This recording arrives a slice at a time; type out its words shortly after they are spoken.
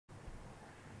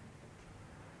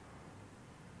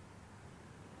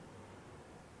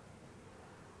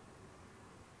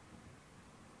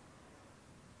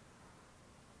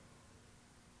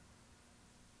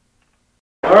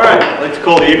All right, I'd like to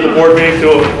call the April board meeting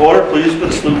to order. Please put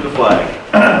a salute to the flag.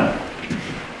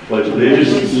 Pledge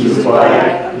allegiance to the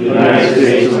flag of the United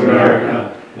States of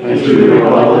America and to the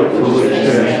republic for which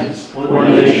it stands,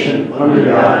 one nation, under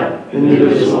God,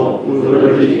 indivisible, with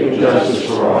liberty and justice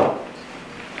for all.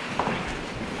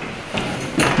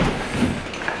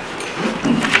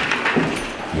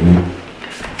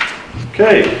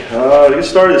 Okay, to get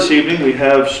started this evening, we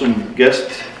have some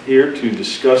guests here to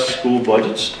discuss school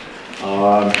budgets.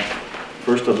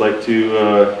 First, I'd like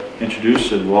to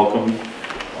introduce and welcome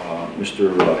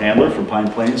Mr. Handler from Pine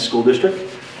Plains School District.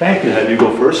 Thank you. Have you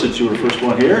go first since you were the first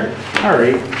one here. All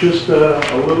right, just a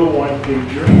little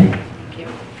one-pager.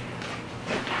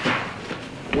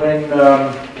 When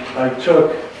I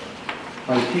took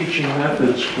my teaching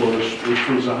methods course, which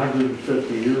was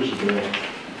 150 years ago,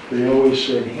 they always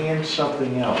said, hand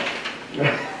something out, you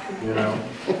know.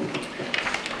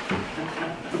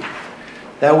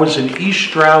 That was in East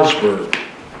Stroudsburg.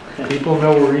 People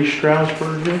know where East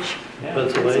Stroudsburg is?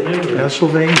 Pennsylvania?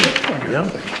 Pennsylvania, yeah.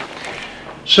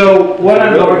 So what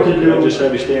I'm going to do... I'll just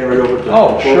have you stand right over to the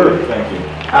Oh, sure. Thank you.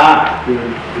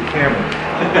 The camera.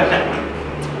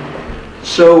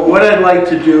 So what I'd like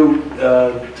to do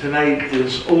tonight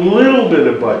is a little bit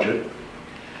of budget,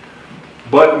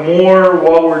 but more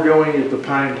what we're doing at the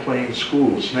Pine Plains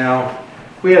schools. Now,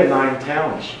 we have 9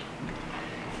 towns.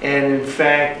 And in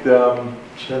fact,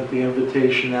 sent the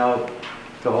invitation out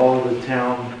to all of the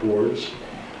town boards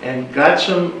and got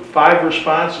 5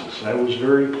 responses. I was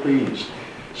very pleased.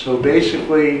 So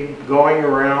basically going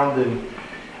around, and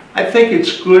I think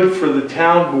it's good for the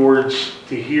town boards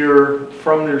to hear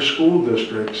from their school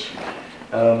districts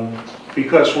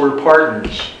because we're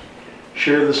partners,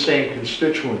 share the same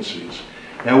constituencies.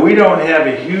 Now we don't have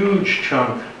a huge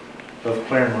chunk of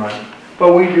Clermont,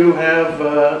 but we do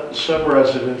have some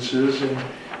residences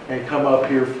and come up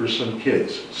here for some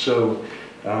kids. So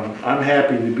I'm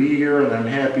happy to be here and I'm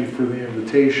happy for the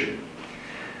invitation.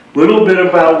 Little bit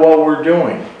about what we're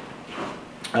doing.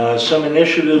 Some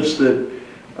initiatives that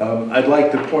I'd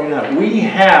like to point out. We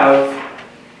have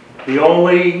the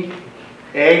only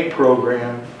ag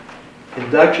program in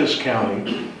Dutchess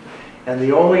County and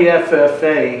the only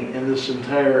FFA in this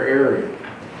entire area.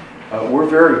 We're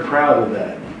very proud of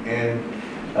that, and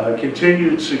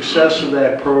continued success of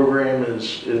that program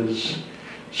is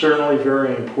certainly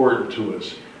very important to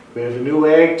us. We have a new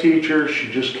ag teacher. She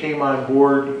just came on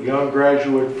board, young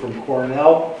graduate from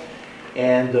Cornell,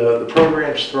 and the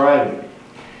program's thriving.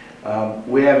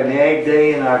 We have an ag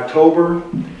day in October,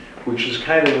 which is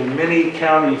kind of a mini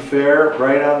county fair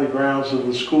right on the grounds of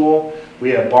the school.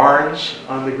 We have barns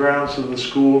on the grounds of the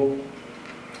school,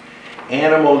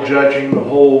 animal judging, the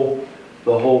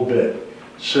whole bit.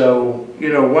 So, you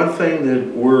know, one thing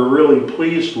that we're really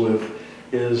pleased with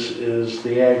is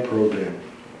the ag program.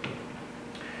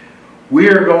 We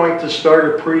are going to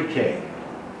start a pre-K,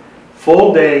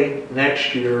 full day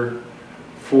next year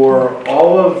for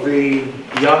all of the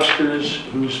youngsters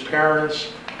whose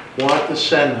parents want to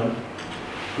send them,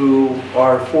 who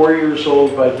are 4 years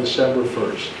old by December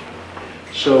 1st.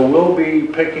 So we'll be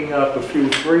picking up a few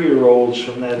 3-year-olds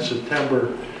from that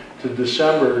September to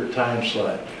December time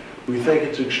slot. We think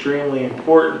it's extremely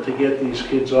important to get these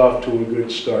kids off to a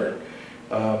good start.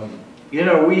 You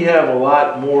know, we have a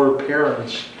lot more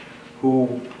parents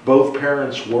who both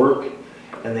parents work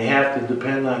and they have to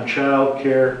depend on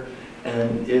childcare,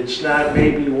 and it's not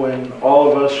maybe when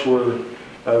all of us were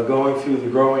going through the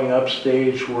growing up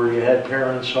stage where you had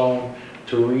parents home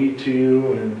to read to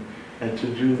you and to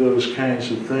do those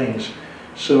kinds of things.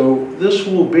 So this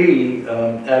will be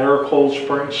at our Cold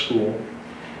Spring School,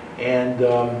 and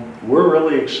we're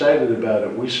really excited about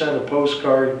it. We sent a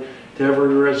postcard to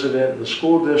every resident in the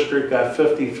school district, got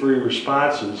 53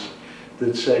 responses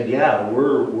that said, yeah,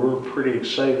 we're pretty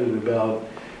excited about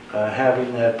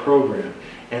having that program.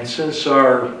 And since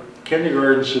our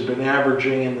kindergartens have been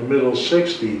averaging in the middle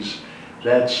 60s,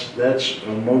 that's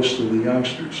most of the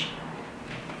youngsters.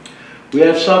 We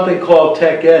have something called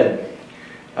Tech Ed.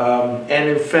 And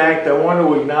in fact, I want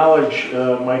to acknowledge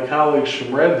my colleagues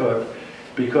from Red Hook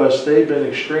because they've been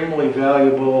extremely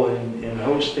valuable in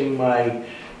hosting my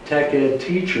Tech Ed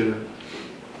teacher,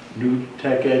 new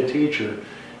Tech Ed teacher,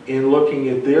 in looking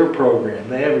at their program.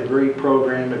 They have a great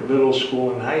program at middle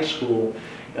school and high school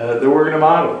that we're going to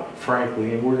model,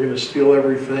 frankly, and we're going to steal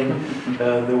everything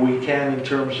that we can in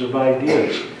terms of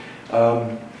ideas.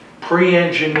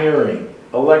 Pre-engineering,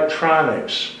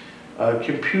 electronics,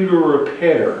 computer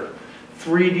repair,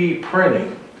 3D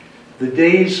printing. The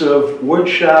days of wood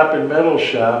shop and metal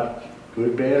shop,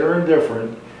 good, bad, or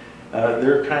indifferent,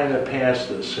 they're kind of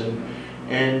past us.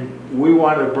 And we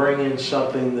want to bring in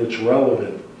something that's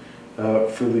relevant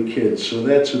for the kids, so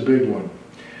that's a big one.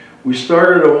 We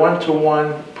started a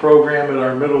one-to-one program at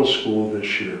our middle school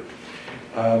this year.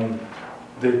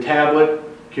 They're tablet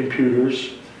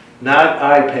computers, not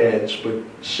iPads, but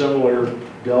similar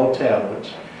Dell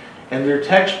tablets. And their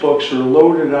textbooks are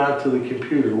loaded onto the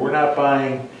computer. We're not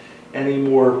buying any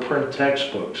more print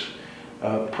textbooks.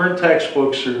 Print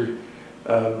textbooks are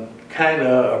kind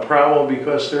of a problem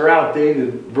because they're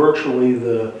outdated virtually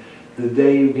the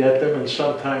day you get them and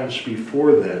sometimes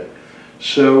before that.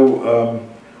 So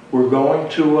we're going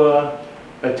to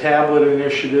a tablet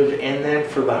initiative, and then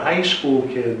for the high school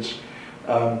kids,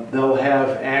 they'll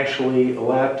have actually a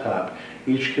laptop.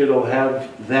 Each kid will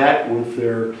have that with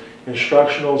their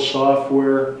instructional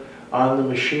software on the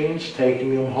machines,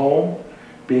 taking them home,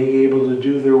 being able to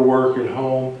do their work at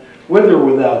home, with or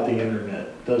without the internet,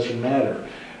 doesn't matter.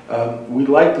 We'd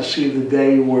like to see the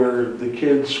day where the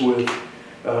kids with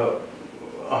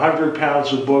 100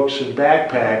 pounds of books and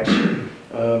backpacks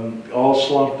all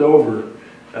slumped over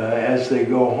as they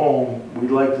go home.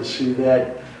 We'd like to see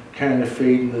that kind of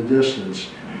fade in the distance.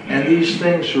 And these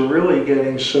things are really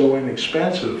getting so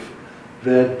inexpensive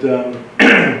that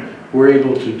we're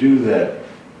able to do that.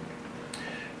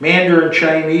 Mandarin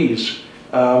Chinese,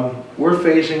 we're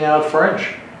phasing out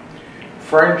French.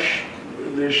 French,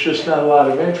 there's just not a lot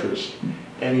of interest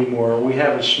anymore. We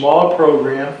have a small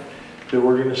program that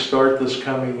we're going to start this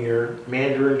coming year,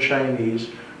 Mandarin Chinese.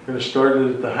 We're going to start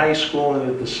it at the high school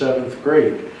and at the 7th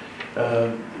grade.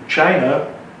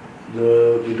 China,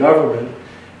 the government,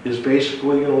 is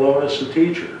basically going to loan us a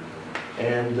teacher.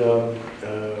 And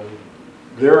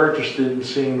they're interested in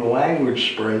seeing the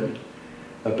language spread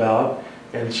about.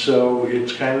 And so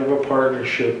it's kind of a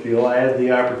partnership. I had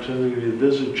the opportunity to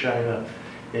visit China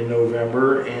in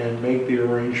November and make the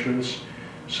arrangements.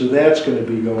 So that's going to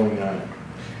be going on.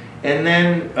 And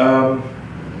then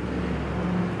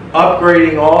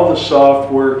upgrading all the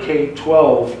software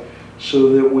K-12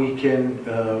 so that we can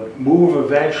move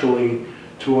eventually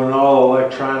to an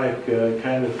all-electronic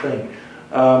kind of thing.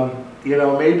 You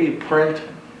know, maybe print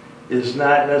is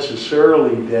not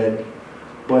necessarily dead,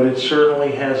 but it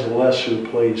certainly has a lesser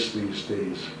place these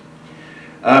days.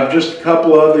 Just a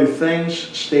couple other things.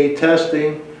 State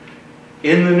testing.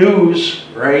 In the news,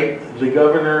 right, the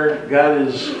governor got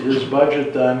his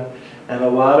budget done, and a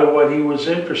lot of what he was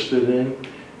interested in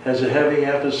has a heavy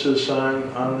emphasis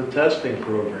on the testing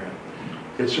program.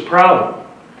 It's a problem.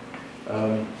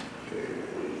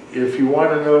 If you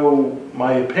want to know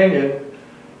my opinion,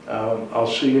 I'll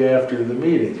see you after the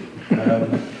meeting.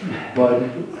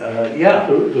 Yeah.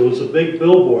 There was a big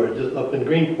billboard just up in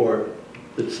Greenport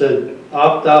that said,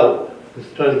 opt out.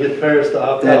 It's trying to get parents to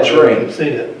opt out. That's right. I've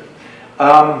seen it.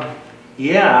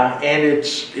 Yeah, and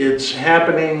it's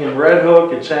happening in Red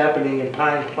Hook, it's happening in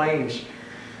Pine Plains.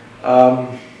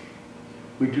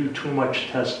 We do too much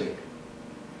testing.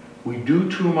 We do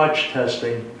too much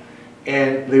testing,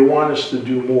 and they want us to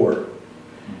do more.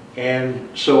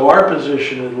 And so our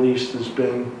position, at least, has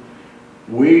been,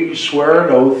 we swear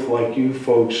an oath, like you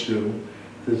folks do,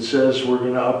 that says we're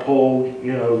going to uphold,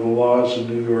 you know, the laws of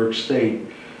New York State.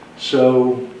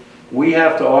 So we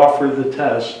have to offer the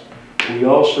test. We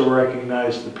also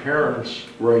recognize the parents'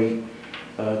 right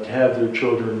to have their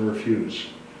children refuse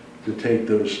to take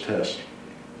those tests.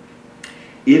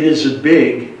 It is a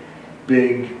big,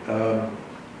 big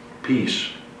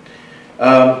piece.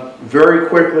 Very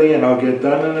quickly, and I'll get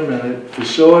done in a minute,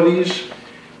 facilities.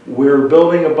 We're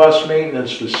building a bus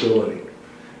maintenance facility.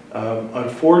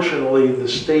 Unfortunately, the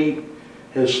state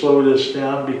has slowed us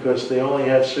down because they only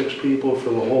have 6 people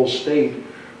for the whole state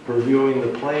reviewing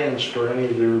the plans for any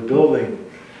of their building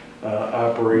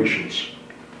operations.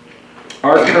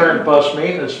 Our current bus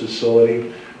maintenance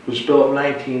facility was built in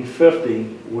 1950.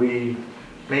 We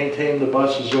maintain the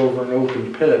buses over an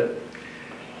open pit.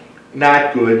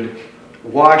 Not good.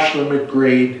 Wash them at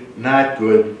grade, not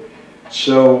good.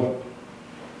 So,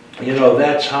 you know,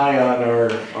 that's high on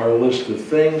our list of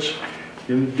things.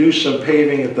 You can do some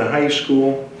paving at the high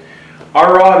school.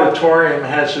 Our auditorium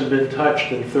hasn't been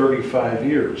touched in 35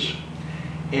 years.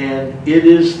 And it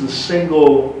is the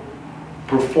single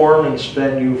performance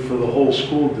venue for the whole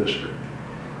school district.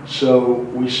 So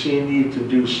we see a need to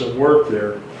do some work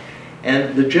there.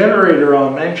 And the generator I'll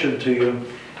mention to you,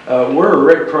 we're a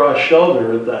Red Cross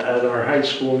shelter at our high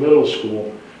school, middle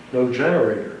school, no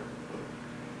generator.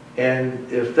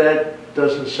 And if that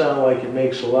doesn't sound like it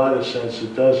makes a lot of sense,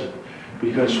 it doesn't.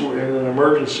 Because we're in an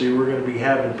emergency, we're going to be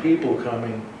having people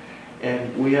coming,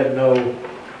 and we have no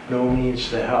means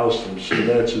to house them, so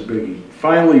that's a biggie.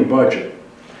 Finally, budget.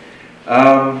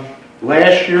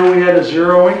 Last year we had a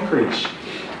 0 increase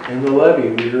in the levy.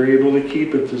 We were able to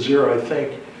keep it to 0. I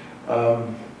think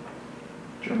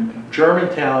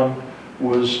Germantown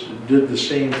did the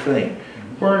same thing.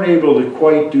 Weren't able to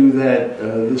quite do that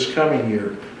this coming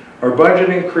year. Our budget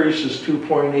increase is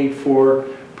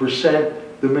 2.84%.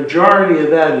 The majority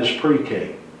of that is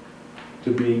pre-K,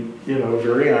 to be,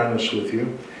 very honest with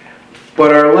you.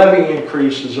 But our levy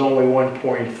increase is only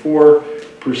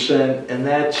 1.4%, and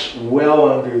that's well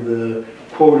under the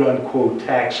quote-unquote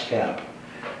tax cap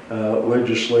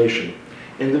legislation.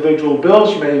 Individual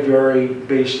bills may vary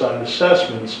based on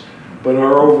assessments, but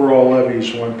our overall levy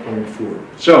is 1.4.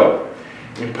 So,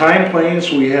 in Pine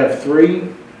Plains, we have 3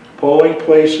 polling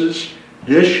places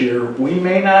this year. We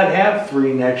may not have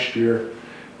 3 next year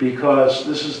because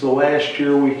this is the last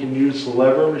year we can use the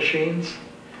lever machines.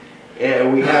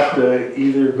 And we have to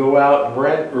either go out and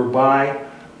rent or buy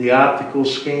the optical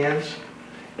scans.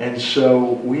 And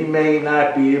so we may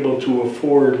not be able to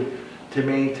afford to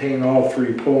maintain all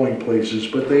 3 polling places,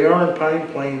 but they are in Pine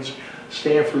Plains,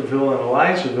 Stanfordville, and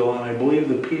Elizaville, and I believe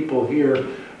the people here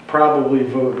probably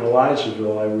vote in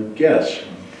Elizaville, I would guess.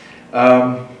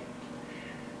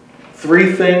 4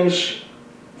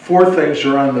 things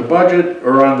are on the budget,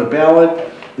 or on the ballot.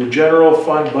 The general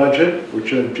fund budget,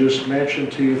 which I've just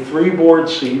mentioned to you, 3 board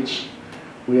seats.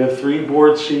 We have 3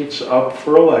 board seats up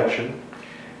for election.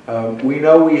 We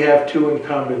know we have 2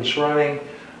 incumbents running.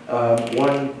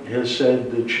 One has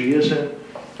said that she isn't,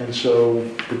 and so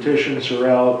petitions are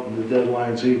out, and the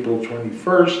deadline's April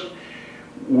 21st.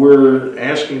 We're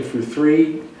asking for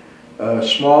 3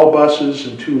 small buses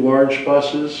and 2 large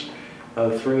buses,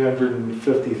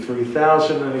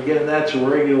 $353,000, and again, that's a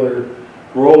regular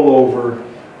rollover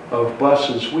of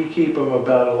buses. We keep them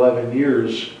about 11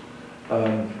 years,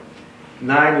 9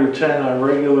 or 10 on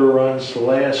regular runs, the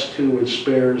last 2 with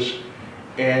spares.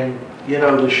 And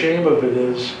the shame of it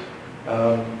is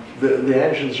the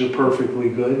engines are perfectly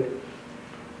good,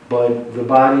 but the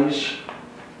bodies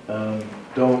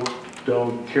don't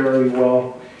carry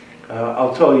well.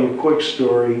 I'll tell you a quick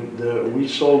story. We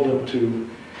sold them to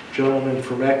gentlemen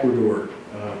from Ecuador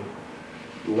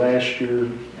last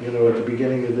year, at the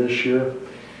beginning of this year,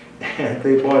 and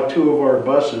they bought 2 of our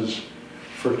buses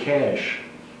for cash,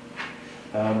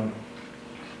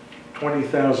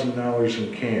 $20,000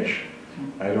 in cash.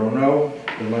 I don't know,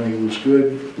 the money was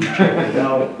good, we checked it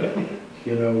out, but,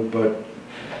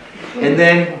 and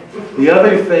then the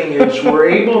other thing is we're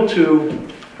able to,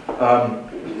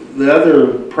 the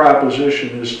other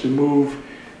proposition is to move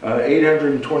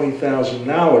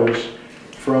 $820,000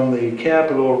 from the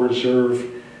capital reserve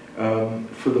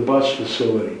for the bus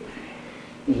facility.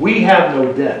 We have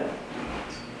no debt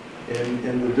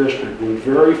in the district. We're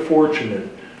very fortunate.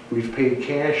 We've paid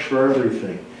cash for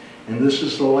everything. And this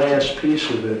is the last piece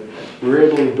of it. We're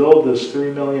able to build this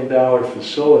 $3 million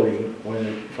facility when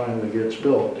it finally gets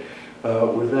built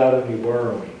without any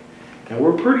borrowing. And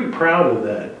we're pretty proud of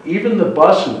that. Even the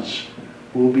buses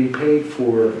will be paid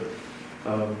for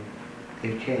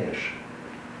in cash,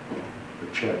 a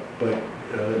check, but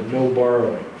no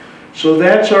borrowing. So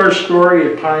that's our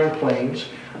story at Pine Plains.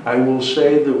 I will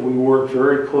say that we work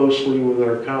very closely with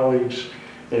our colleagues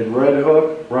at Red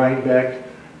Hook, Rhinebeck,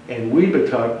 and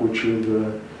Weebatuck, which are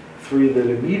the 3 that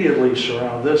immediately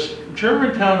surround this.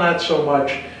 Germantown, not so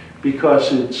much,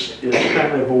 because it's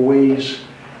kind of a ways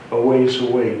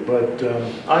away, but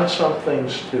on some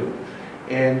things too.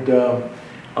 And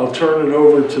I'll turn it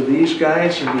over to these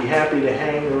guys and be happy to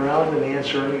hang around and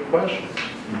answer any questions.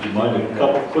 Would you mind a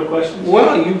couple quick questions?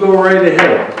 Well, you go right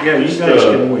ahead. Yeah, you guys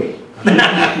can wait.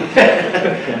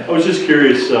 I was just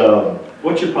curious,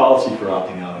 what's your policy for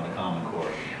opting out on the Common Core?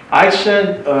 I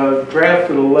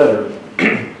drafted a letter,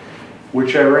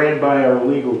 which I ran by our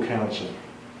legal counsel.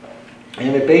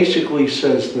 And it basically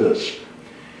says this: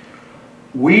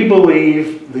 we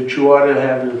believe that you ought to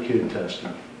have your kid tested,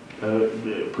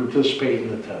 participate in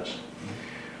the test.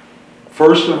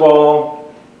 First of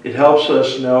all, it helps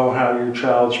us know how your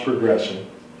child's progressing.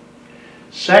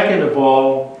 Second of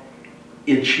all,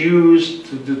 it's used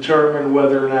to determine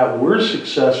whether or not we're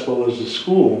successful as a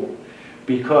school,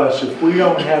 because if we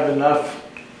don't have enough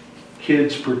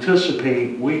kids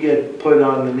participate, we get put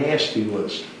on the nasty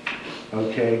list,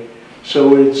 okay?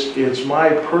 So it's my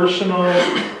personal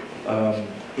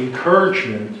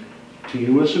encouragement to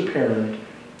you as a parent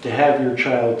to have your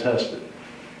child tested.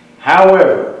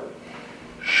 However,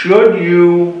 should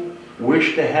you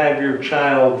wish to have your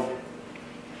child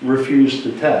refuse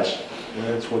to test, and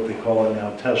that's what they call it now,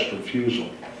 test refusal,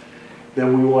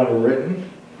 then we want a written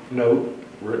note,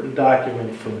 written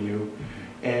document from you,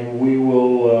 and we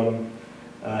will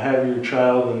have your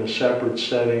child in a separate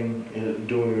setting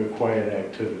doing a quiet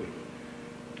activity.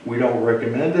 We don't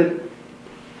recommend it,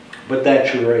 but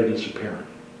that's your right as a parent.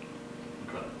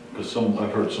 because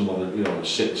I've heard some other,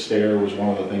 sit and stare was one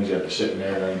of the things you have to sit in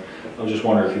there, and I was just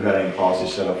wondering if you had any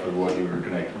policy set up for what you were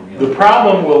connecting. The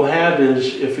problem we'll have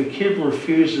is if a kid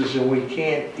refuses and we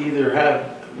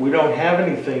don't have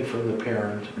anything from the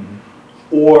parent,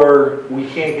 or we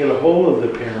can't get a hold of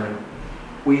the parent,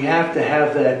 we have to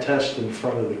have that test in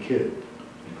front of the kid.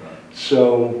 Okay.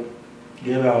 So,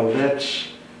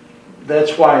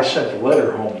 that's why I sent the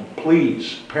letter home.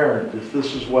 Please, parent, if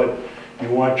this is what you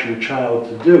want your child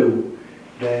to do,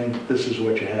 then this is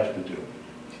what you have to do.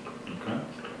 Okay.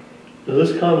 Now,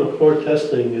 this Common Core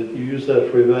testing, you use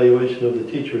that for evaluation of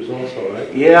the teachers also,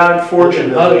 right? Yeah,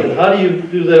 unfortunately. And how do you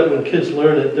do that when kids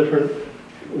learn at different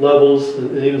levels,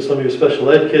 and even some of your special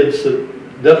ed kids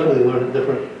that definitely learn at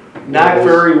different Not levels?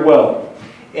 very well.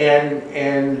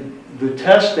 And the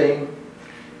testing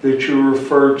that you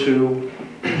refer to,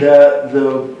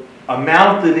 the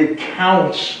amount that it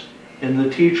counts in the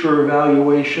teacher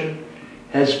evaluation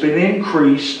has been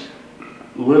increased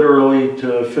literally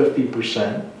to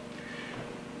 50%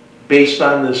 based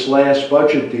on this last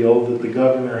budget deal that the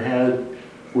governor had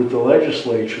with the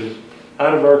legislature.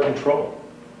 Out of our control.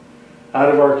 Out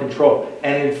of our control.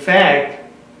 And in fact,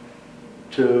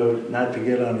 not to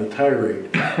get on a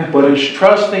tirade, but as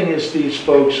trusting as these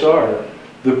folks are,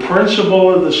 the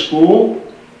principal of the school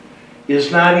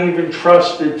is not even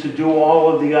trusted to do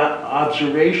all of the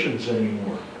observations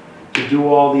anymore, to do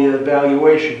all the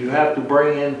evaluation. You have to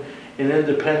bring in an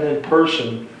independent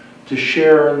person to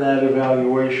share in that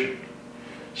evaluation.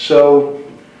 So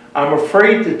I'm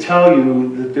afraid to tell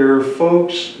you that there are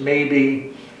folks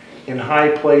maybe in high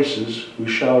places who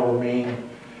shall remain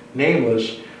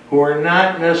nameless who are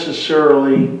not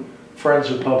necessarily friends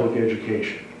of public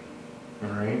education, all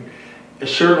right?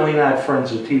 Certainly not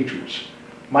friends of teachers.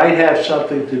 Might have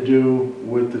something to do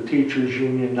with the teachers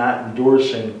union not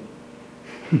endorsing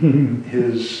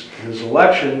his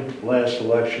last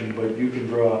election, but you can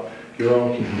draw your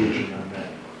own conclusion on that.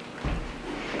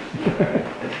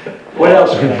 What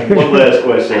else can I? One last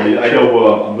question. I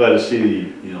know I'm glad to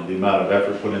see the amount of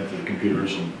effort put into the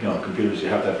computers, and computers. You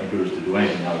have to have computers to do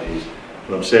anything nowadays.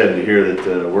 But I'm saddened to hear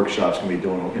that workshops can be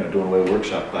doing away with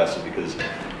workshop classes because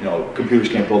computers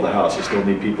can't build a house. They still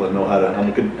need people that know how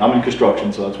in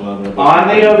construction. So that's what I'm. On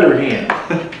the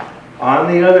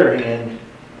other hand,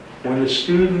 when a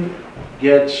student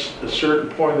gets a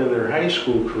certain point of their high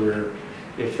school career,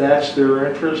 if that's their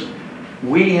interest,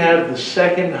 we have the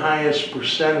second highest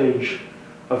percentage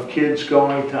of kids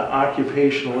going to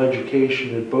occupational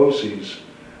education at BOCES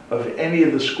of any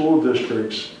of the school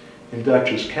districts in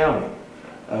Dutchess County.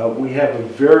 We have a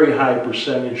very high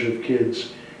percentage of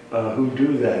kids who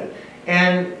do that.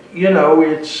 And,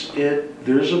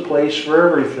 there's a place for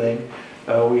everything.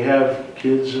 We have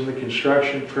kids in the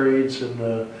construction trades and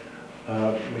the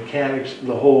mechanics,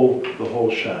 the whole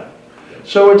shop.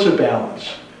 So it's a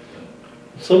balance.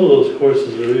 Some of those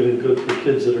courses are even good for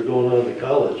kids that are going on to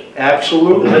college.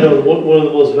 Absolutely. I know one of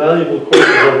the most valuable courses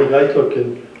I think I took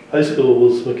in high school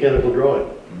was mechanical drawing.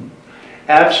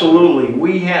 Absolutely.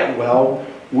 We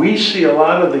see a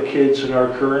lot of the kids in our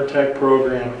current tech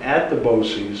program at the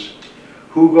BOCES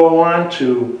who go on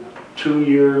to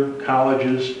 2-year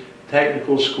colleges,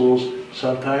 technical schools,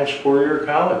 sometimes 4-year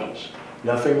colleges.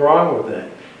 Nothing wrong with that.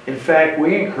 In fact,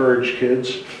 we encourage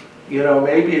kids,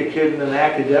 maybe a kid in an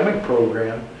academic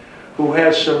program who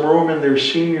has some room in their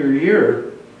senior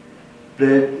year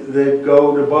that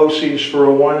go to BOCES for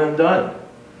a one and done.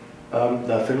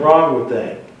 Nothing wrong with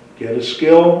that. Get a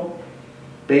skill,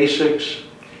 basics,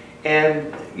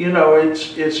 and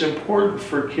it's important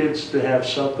for kids to have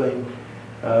something.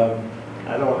 I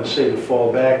don't want to say to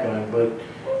fall back on,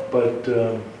 but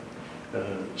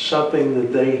something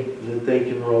that they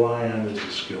can rely on as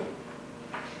a skill.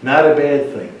 Not a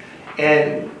bad thing,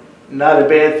 and not a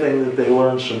bad thing that they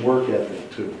learn some work ethic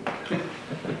too.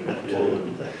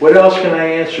 What else can I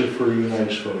answer for you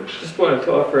nice folks? Just wanted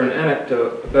to offer an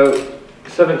anecdote. About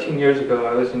 17 years ago,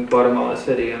 I was in Guatemala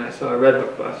City and I saw a Red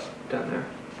Hook bus down there.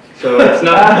 So it's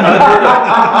not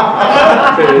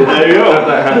There you go.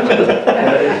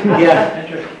 Yeah,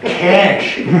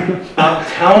 cash. I'm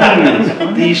telling you,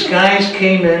 these guys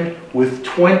came in with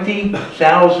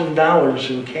 $20,000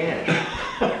 in cash.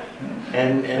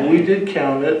 And we did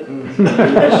count it, and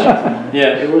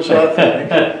it was authentic.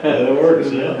 That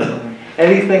works, yeah.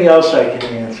 Anything else I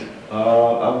can answer?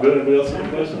 I'm good. Anybody else have any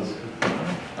questions?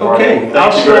 Okay, All right,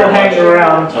 I'll thank you still very hang much.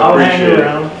 around. I I'll hang appreciate it.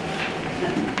 around.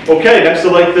 Okay, next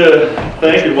I'd like to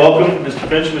thank and welcome Mr.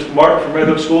 Finch and Mr. Martin from Red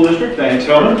Hook School District. Thanks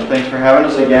for having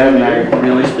us again, and I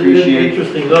really It's an appreciate.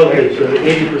 interesting note that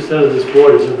 80% of this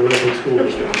board is in the Red Hook School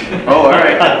District. Oh, all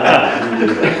right.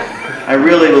 I I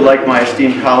really would like my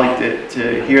esteemed colleague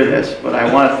to hear this, but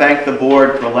I want to thank the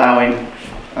board for allowing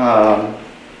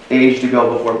age to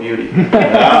go before beauty.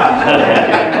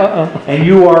 And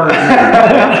you are.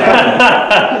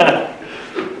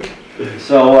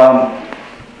 So,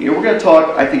 we're going to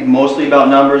talk, I think, mostly about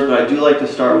numbers, but I do like to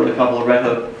start with a couple of Red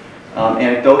Hook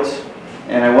anecdotes.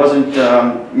 And I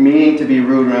wasn't meaning to be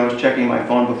rude when I was checking my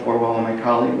phone before while my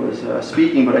colleague was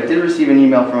speaking, but I did receive an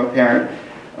email from a parent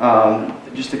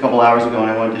just a couple hours ago, and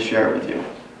I wanted to share it with you.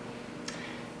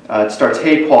 It starts,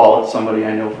 "Hey Paul," it's somebody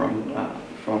I know from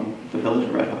the village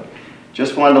of Red Hook.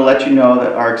 "Just wanted to let you know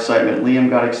that our excitement, Liam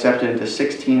got accepted into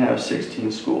 16 out of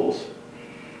 16 schools.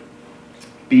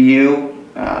 BU,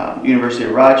 University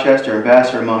of Rochester,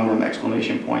 ambassador among them,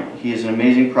 exclamation point. He is an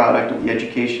amazing product of the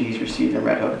education he's received in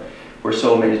Red Hook. We're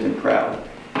so amazed and proud."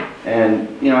 And,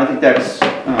 I think that's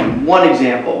one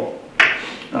example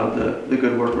of the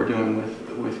good work we're doing with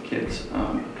kids.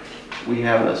 We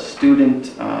have a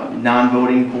student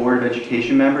non-voting board of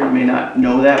education member. You may not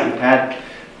know that. We've had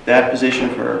that position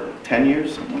for 10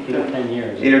 years, something like that.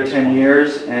 8 or 10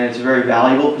 years, and it's a very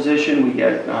valuable position. We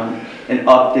get an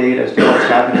update as to what's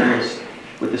happening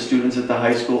with the students at the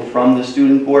high school from the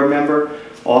student board member.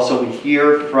 Also, we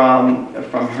hear from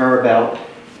her about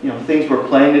things we're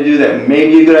planning to do that may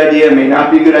be a good idea, may not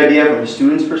be a good idea from a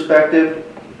student's perspective.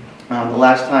 The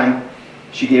last time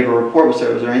she gave a report, we said,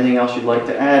 "Was there anything else you'd like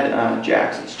to add,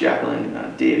 it's Jacqueline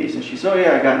Davies?" And she said, "Oh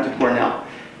yeah, I got into Cornell."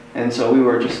 And so we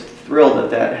were just thrilled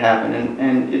that happened.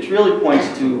 And it really points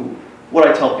to what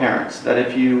I tell parents, that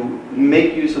if you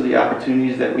make use of the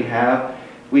opportunities that we have,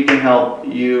 we can help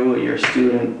you, your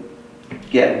student,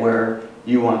 get where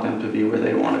you want them to be, where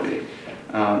they want to be.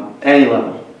 Any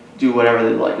level, do whatever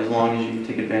they'd like, as long as you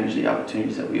take advantage of the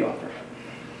opportunities that we offer.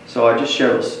 So I just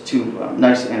share those two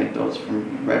nice anecdotes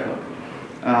from Red Hook.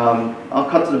 I'll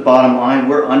cut to the bottom line.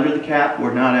 We're under the cap.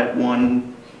 We're not at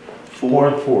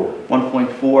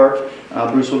 1.4.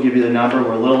 Bruce will give you the number.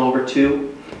 We're a little over 2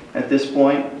 at this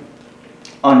point,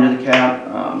 under the cap,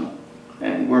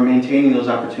 and we're maintaining those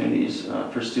opportunities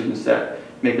for students that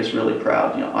make us really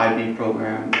proud. IB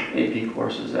program, AP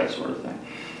courses, that sort of thing.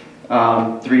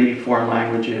 3 foreign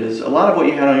languages. A lot of what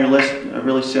you had on your list are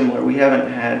really similar. We haven't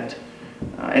had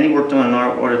any work done in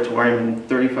our auditorium in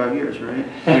 35 years, right?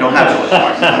 We don't have an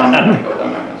auditorium. I'm not going to go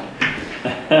down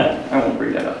that. I won't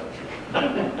bring that up.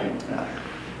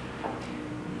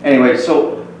 Anyway,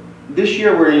 so this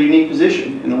year we're in a unique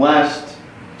position. In the last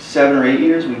 7 or 8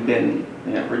 years, we've been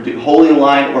holding the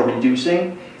line or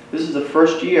reducing. This is the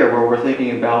first year where we're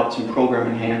thinking about some program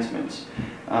enhancements.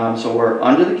 So we're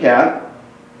under the cap.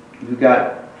 We've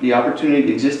got the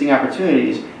existing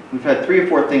opportunities. We've had 3 or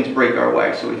 4 things break our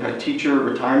way. So we've had teacher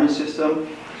retirement system.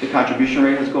 The contribution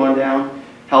rate has gone down.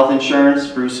 Health insurance,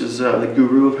 Bruce is the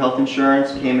guru of health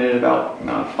insurance, came in at about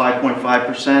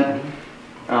 5.5%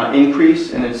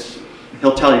 increase. And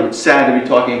he'll tell you it's sad to be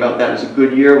talking about that as a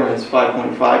good year when it's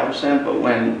 5.5%, but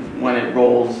when it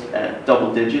rolls at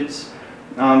double digits,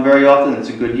 very often it's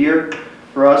a good year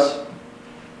for us.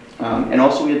 And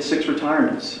also we had 6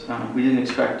 retirements. We didn't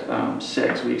expect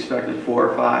 6, we expected 4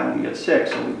 or 5, and we got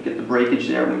 6. So we get the breakage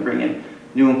there and we bring in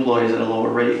new employees at a lower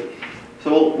rate.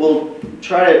 So we'll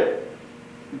try to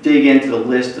dig into the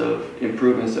list of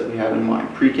improvements that we have in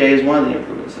mind. Pre-K is one of the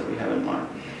improvements that we have in mind.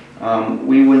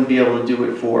 We wouldn't be able to do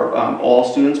it for all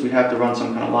students. We'd have to run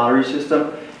some kind of lottery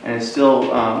system, and it's still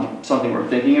something we're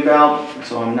thinking about.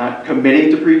 So I'm not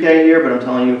committing to pre-K here, but I'm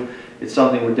telling you it's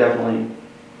something we're definitely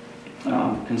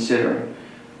considering.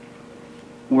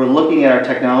 We're looking at our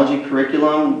technology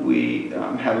curriculum. We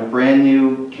have a brand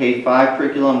new K-5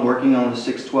 curriculum, working on the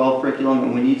 6-12 curriculum,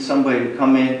 and we need somebody to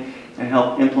come in and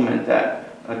help implement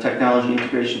that, a technology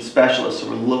integration specialist. So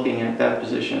we're looking at that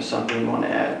position as something we want to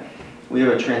add. We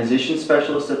have a transition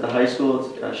specialist at the high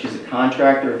school. She's a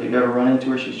contractor. If you've ever run into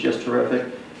her, she's just terrific.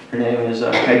 Her name is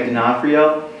Peg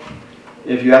D'Onofrio.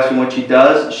 If you ask me what she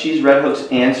does, she's Red Hook's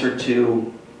answer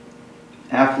to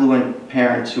affluent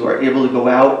parents who are able to go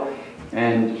out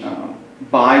and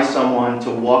buy someone to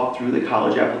walk through the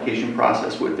college application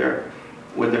process with their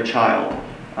child.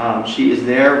 She is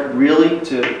there really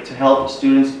to help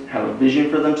students have a vision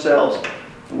for themselves.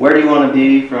 Where do you want to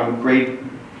be from grade,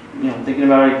 thinking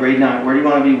about it, grade 9, where do you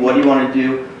want to be, what do you want to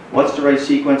do, what's the right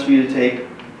sequence for you to take?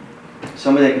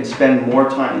 Somebody that can spend more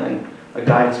time than a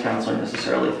guidance counselor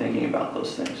necessarily thinking about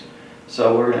those things.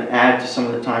 So we're going to add to some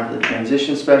of the time for the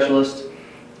transition specialist.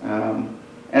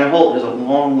 And there's a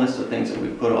long list of things that we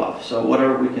put off. So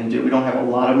whatever we can do. We don't have a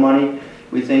lot of money,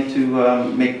 we think, to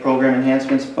make program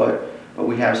enhancements, but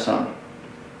we have some.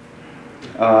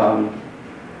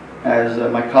 As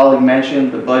my colleague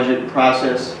mentioned, the budget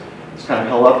process It's kind of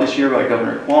held up this year by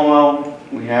Governor Cuomo.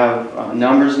 We have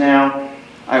numbers now.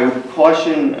 I would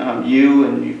caution you,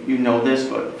 and you know this,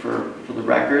 but for the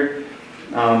record,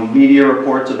 media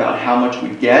reports about how much we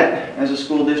get as a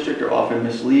school district are often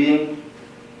misleading.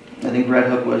 I think Red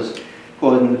Hook was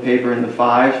quoted in the paper in the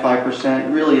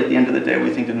 5%. Really, at the end of the day, we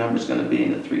think the number is going to be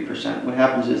in the 3%. What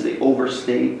happens is they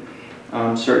overstate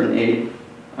certain aid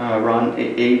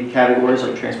categories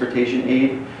like transportation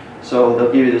aid. So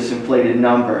they'll give you this inflated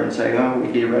number and say, oh,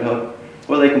 we gave Red Hook.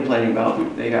 What are they complaining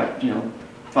about? They got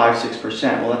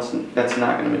 5-6%. Well, that's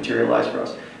not going to materialize for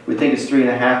us. We think it's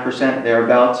 3.5%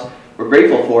 thereabouts. We're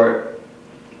grateful for it,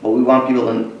 but we want people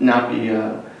to not be.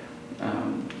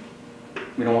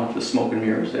 We don't want the smoke and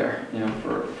mirrors there,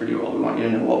 for you all. We want you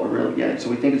to know what we're really getting. So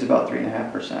we think it's about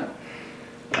 3.5%.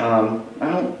 I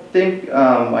don't think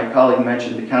my colleague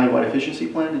mentioned the countywide efficiency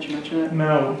plan. Did you mention that?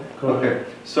 No. Go ahead. Okay.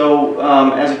 So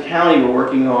as a county, we're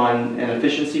working on an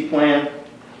efficiency plan.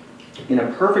 In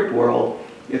a perfect world,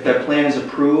 if that plan is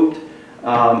approved,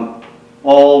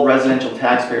 all residential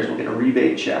taxpayers will get a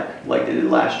rebate check like they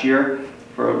did last year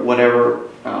for whatever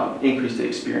increase they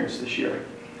experienced this year.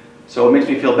 So it makes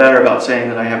me feel better about saying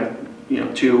that I have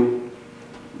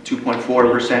 2.4%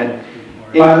 increase.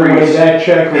 By the way, that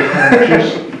check will come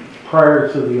just prior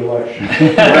to the election.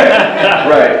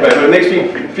 Right. But it makes me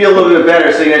feel a little bit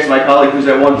better sitting next to my colleague who's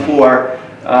at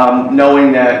 1.4,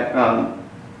 knowing that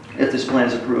if this plan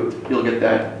is approved, you'll get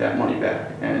that money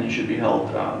back, and you should be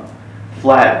held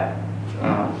flat,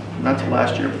 not to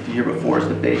last year, but the year before is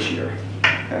the base year.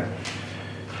 Okay.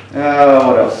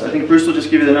 What else? I think Bruce will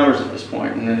just give you the numbers at this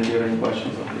point, and then if you have any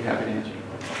questions, I'll be happy to answer.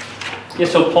 Yeah,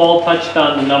 so Paul touched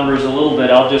on the numbers a little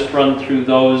bit. I'll just run through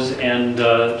those and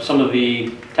some of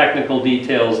the technical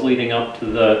details leading up to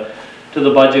the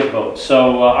budget vote.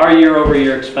 So our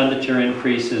year-over-year expenditure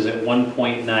increase is at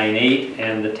 1.98,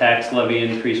 and the tax levy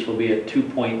increase will be at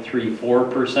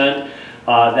 2.34%.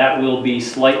 That will be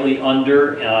slightly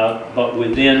under, but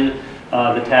within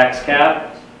the tax cap.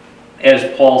 As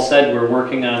Paul said, we're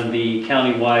working on the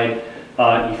countywide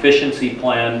efficiency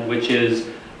plan, which is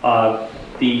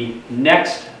the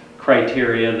next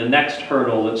criteria, the next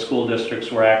hurdle that school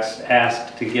districts were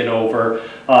asked to get over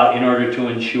in order to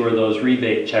ensure those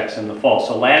rebate checks in the fall.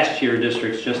 So last year,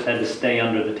 districts just had to stay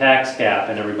under the tax cap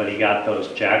and everybody got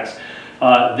those checks.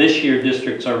 This year,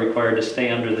 districts are required to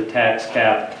stay under the tax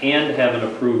cap and have an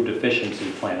approved efficiency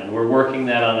plan. And we're working on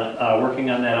that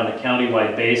on a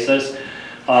countywide basis.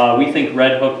 We think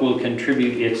Red Hook will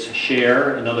contribute its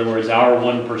share. In other words, our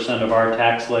 1% of our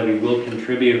tax levy will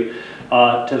contribute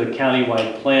to the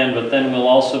countywide plan, but then we'll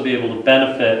also be able to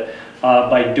benefit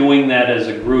by doing that as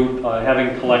a group,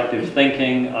 having collective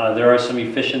thinking. There are some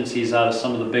efficiencies out of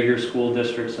some of the bigger school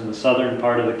districts in the southern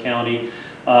part of the county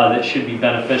that should be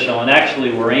beneficial. And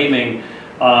actually, we're aiming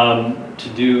to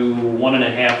do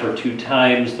 1.5 or 2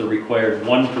 times the required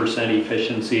 1%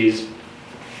 efficiencies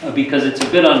because it's a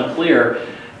bit unclear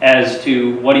as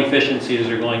to what efficiencies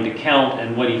are going to count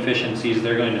and what efficiencies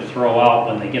they're going to throw out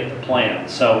when they get the plan.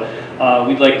 So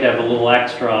we'd like to have a little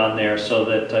extra on there so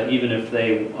that even if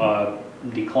they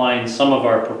decline some of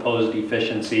our proposed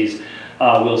efficiencies,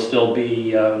 we'll still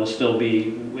be able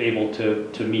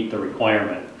to meet the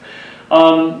requirement.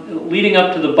 Leading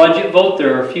up to the budget vote,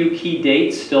 there are a few key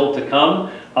dates still to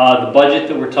come. The budget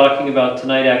that we're talking about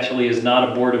tonight actually is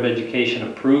not a Board of Education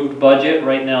approved budget.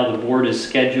 Right now the board is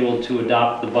scheduled to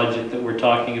adopt the budget that we're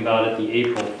talking about at the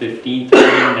April 15th meeting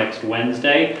next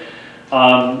Wednesday.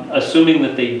 Assuming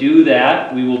that they do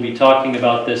that, we will be talking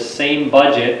about this same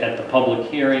budget at the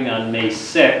public hearing on May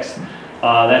 6th.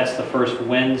 That's the first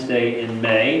Wednesday in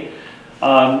May.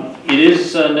 It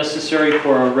is necessary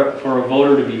for a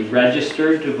voter to be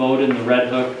registered to vote in the Red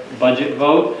Hook budget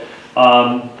vote.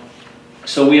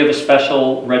 So we have a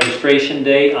special registration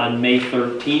day on May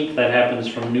 13th. That happens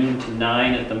from noon to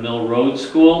 9 at the Mill Road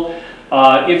School.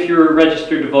 If you're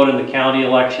registered to vote in the county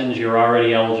elections, you're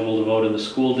already eligible to vote in the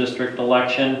school district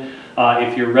election.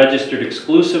 If you're registered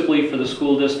exclusively for the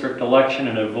school district election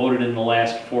and have voted in the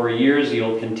last 4 years,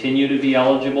 you'll continue to be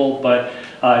eligible. But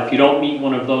if you don't meet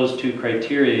one of those 2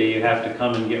 criteria, you have to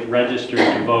come and get registered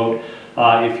to vote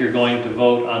if you're going to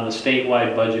vote on the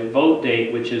statewide budget vote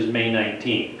date, which is May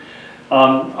 19th.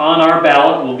 On our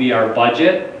ballot will be our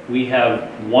budget. We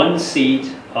have 1 seat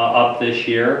up this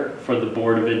year for the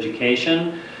Board of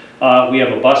Education. We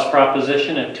have a bus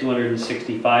proposition at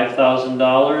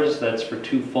 $265,000. That's for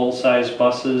 2 full-size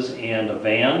buses and a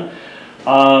van.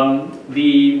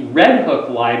 The Red Hook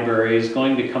Library is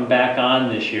going to come back on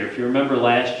this year. If you remember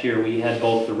last year, we had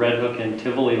both the Red Hook and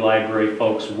Tivoli Library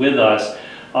folks with us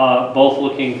both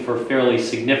looking for fairly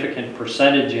significant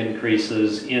percentage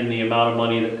increases in the amount of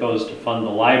money that goes to fund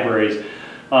the libraries.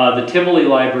 The Tivoli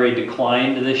Library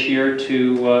declined this year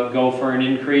to go for an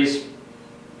increase,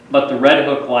 but the Red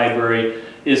Hook Library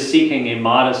is seeking a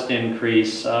modest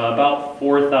increase, about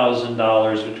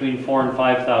 $4,000, between $4,000 and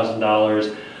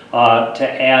 $5,000,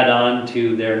 to add on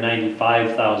to their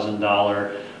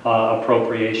 $95,000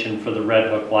 appropriation for the Red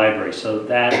Hook Library. So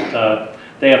that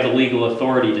they have the legal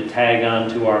authority to tag on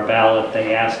to our ballot.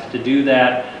 They asked to do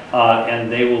that,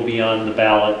 and they will be on the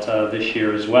ballot this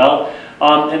year as well.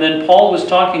 And then Paul was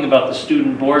talking about the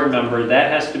student board member.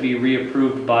 That has to be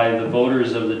reapproved by the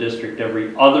voters of the district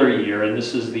every other year, and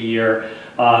this is the year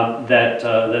that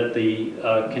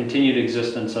the continued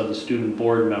existence of the student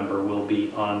board member will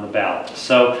be on the ballot.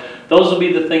 So those will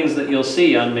be the things that you'll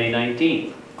see on May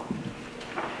 19th.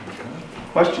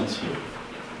 Questions?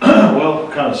 Well,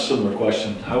 kind of similar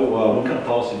question. What kind of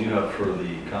policy do you have for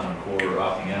the Common Core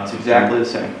opting out? It's exactly the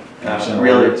same.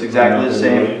 Really, it's exactly the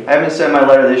same. I haven't sent my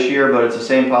letter this year, but it's the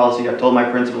same policy. I've told my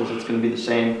principals it's going to be the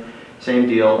same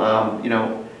deal. You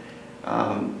know,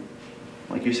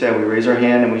 like you said, we raise our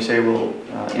hand and we say we'll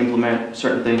implement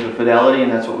certain things with fidelity,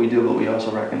 and that's what we do. But we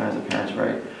also recognize the parents'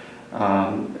 right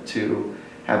to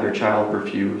have their child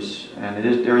refuse, and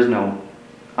there is no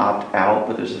opt out,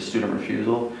 but there's a student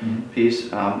refusal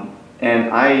piece. And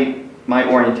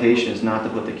my orientation is not to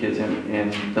put the kids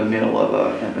in the middle of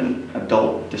an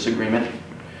adult disagreement.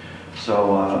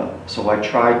 So I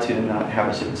try to not have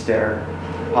a sit and stare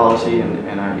policy,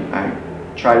 and I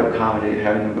try to accommodate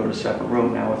having them go to separate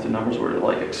room. Now, if the numbers were to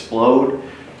like explode,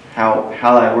 how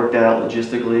I work that out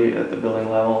logistically at the building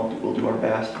level, we'll do our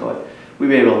best, but we've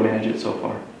been able to manage it so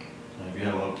far. Have you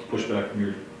had a lot of pushback from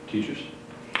your teachers?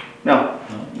 No.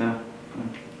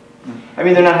 I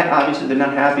mean, obviously they're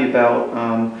not happy about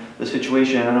the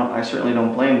situation. I certainly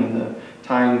don't blame them. The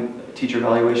tying teacher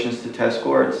evaluations to test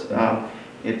scores,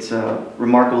 it's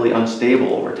remarkably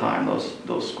unstable over time,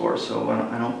 those scores. So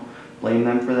I don't blame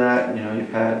them for that. You know, you've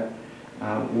had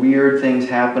weird things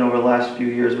happen over the last few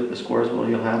years with the scores. Well,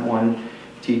 you'll have one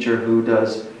teacher who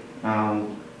does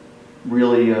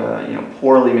really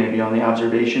poorly maybe on the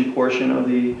observation portion of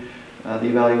the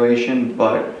evaluation,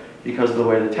 but because of the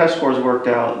way the test scores worked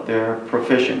out, they're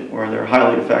proficient or they're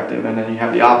highly effective, and then you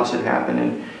have the opposite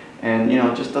happen, and you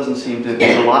know, it just doesn't seem to be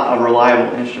a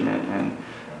reliable instrument, and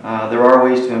there are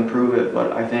ways to improve it,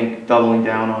 but I think doubling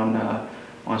down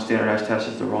on standardized tests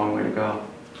is the wrong way to go.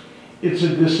 It's a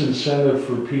disincentive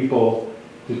for people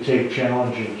to take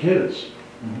challenging kids.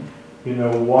 You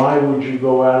know, why would you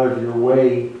go out of your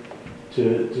way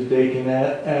to take an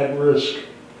at-risk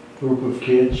group of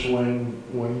kids when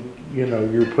you know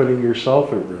you're putting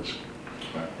yourself at risk?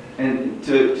 And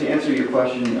to answer your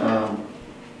question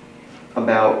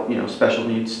about special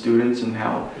needs students and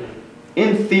how,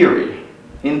 in theory,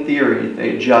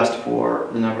 they adjust for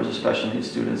the numbers of special needs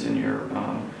students in your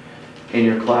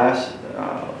class.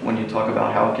 When you talk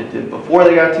about how a kid did before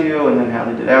they got to you and then how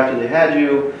they did after they had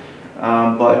you,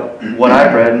 but what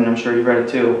I've read, and I'm sure you've read it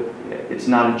too, it's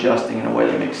not adjusting in a way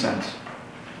that makes sense.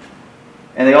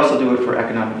 And they also do it for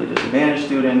economically disadvantaged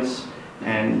students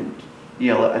and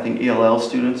I think ELL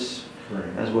students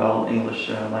as well, English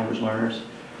language learners.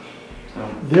 So.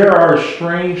 There are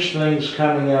strange things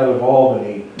coming out of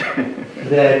Albany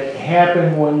that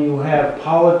happen when you have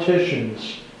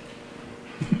politicians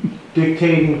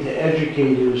dictating to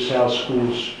educators how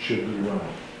schools should be run,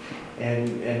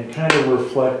 and kind of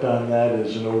reflect on that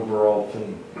as an overall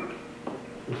theme.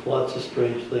 There's lots of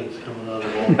strange things coming out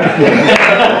of Albany.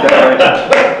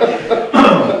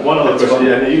 One other question.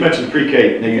 Yeah, you mentioned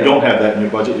pre-K. Now you don't have that in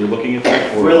your budget. You're looking into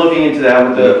that? We're looking into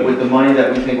that with the money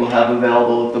that we think we'll have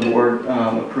available. If the board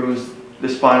approves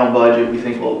this final budget, we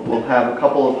think we'll have a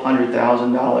couple of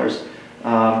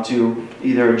 $100,000 to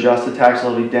either adjust the tax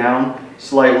levy down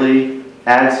slightly,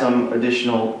 add some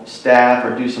additional staff,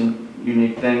 or do some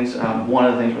unique things. One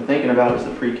of the things we're thinking about is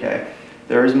the pre-K.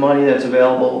 There is money that's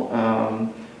available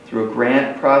through a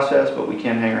grant process, but we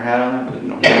can't hang our hat on it because we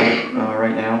don't have it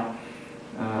right now.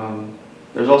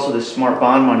 There's also this smart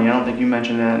bond money. I don't think you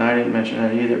mentioned that, and I didn't mention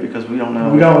that either because we don't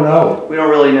know. We don't know. We don't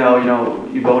really know. You know,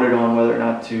 you voted on whether or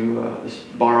not to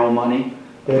borrow money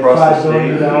That across the $5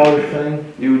 state. billion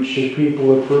thing Huge. that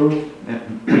people approve. Yeah.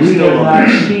 We have not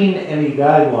seen any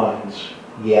guidelines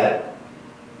yet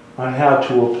on how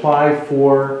to apply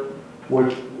for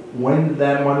when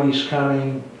that money's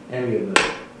coming, any of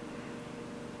that.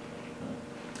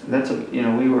 That's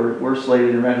we're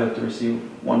slated in Red Hook to receive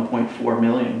 1.4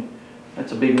 million.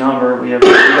 That's a big number. We don't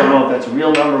know if that's a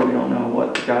real number. We don't know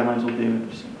what the guidelines will be.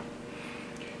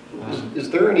 Is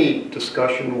there any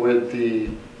discussion with the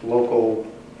local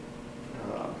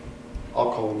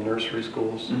I'll call them nursery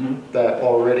schools, Mhm. that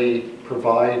already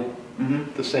provide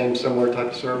Mhm. the same similar type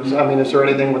of service? I mean, is there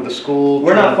anything with the school?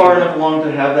 We're not far enough along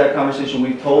to have that conversation.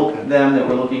 We've told Okay. them that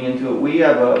we're looking into it. We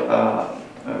have a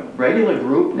regular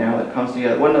group now that comes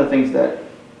together. One of the things that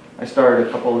I started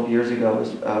a couple of years ago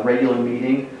is a regular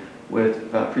meeting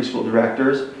with preschool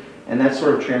directors, and that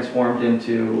sort of transformed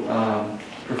into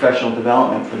professional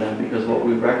development for them, because what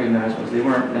we recognized was they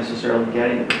weren't necessarily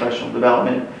getting the professional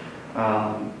development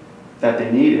that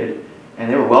they needed, and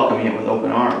they were welcoming it with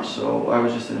open arms. So I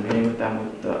was just in a meeting with them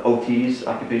with the OTs,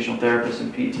 occupational therapists,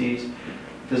 and PTs,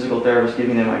 physical therapists,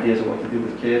 giving them ideas of what to do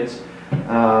with kids.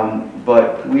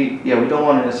 But we don't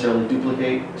want to necessarily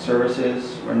duplicate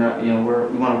services. We're not, we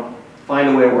want to find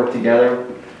a way to work together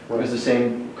because the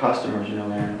same customers,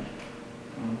 there.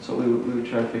 So we would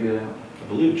try to figure it out. I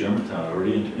believe Germantown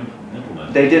already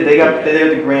implemented. They did. They got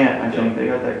the grant. I think they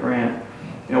got that grant.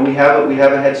 We have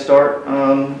a Head Start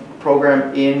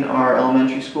program in our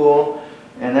elementary school,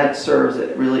 and that serves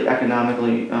a really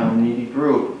economically needy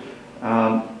group.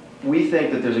 We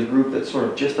think that there's a group that's sort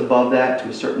of just above that to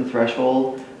a certain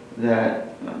threshold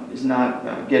that is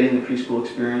not getting the preschool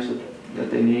experience that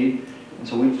they need, and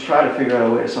so we try to figure out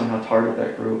a way to somehow target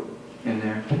that group in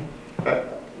there.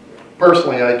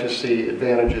 Personally, I just see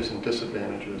advantages and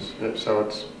disadvantages, so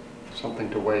it's something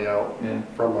to weigh out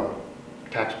from a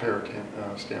taxpayer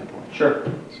standpoint. Sure.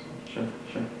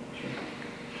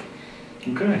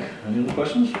 Okay, any other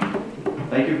questions?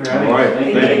 Thank you for having us. All right,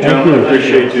 thank you, gentlemen.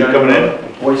 Appreciate you coming in.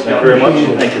 Boy Thank Scout. you very much.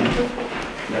 Thank you.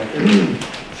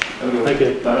 Thank you.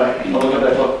 Bye-bye. I'll look at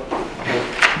that book.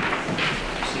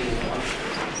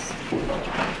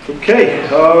 Okay,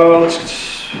 let's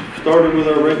start with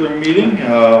our regular meeting.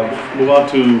 Move on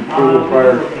to approval of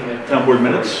prior town board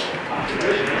minutes.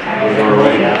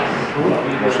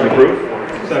 Motion approved.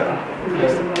 Second.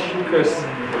 Chris.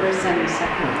 Chris and the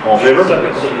second. All in favor?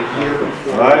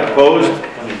 Aye, opposed?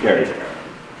 Carried.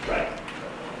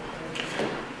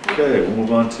 Okay, we'll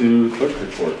move on to clerk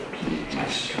report,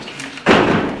 please.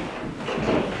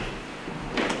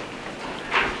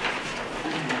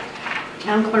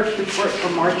 Town clerk's report for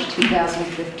March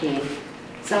 2015.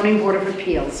 Zoning Board of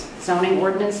Appeals. Zoning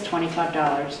ordinance,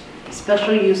 $25.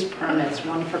 Special use permits,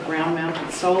 one for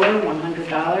ground-mounted solar,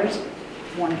 $100.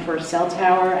 One for cell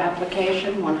tower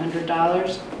application,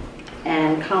 $100.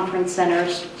 And conference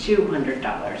centers, $200.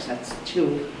 That's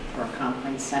two for a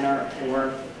conference center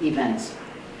or events.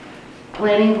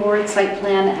 Planning Board site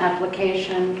plan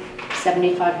application,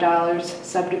 $75.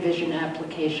 Subdivision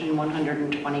application,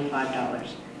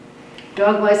 $125.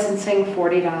 Dog licensing,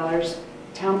 $40.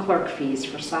 Town clerk fees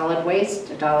for solid waste,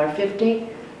 $1.50.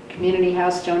 Community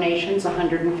house donations,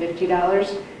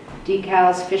 $150.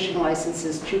 Decals, fishing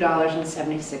licenses,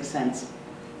 $2.76.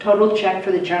 Total check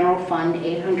for the general fund,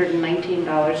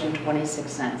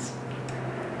 $819.26.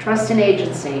 Trust and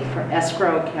agency for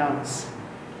escrow accounts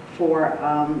for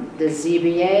the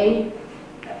ZBA,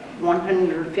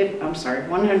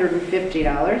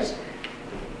 $150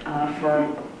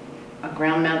 for a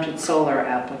ground-mounted solar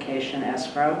application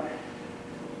escrow,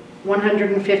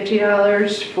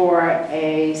 $150 for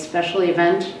a special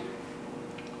event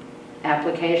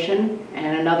application,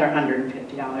 and another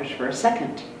 $150 for a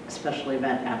second special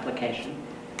event application.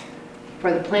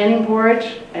 For the planning board,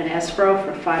 an escrow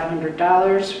for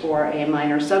 $500 for a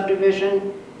minor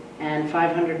subdivision, and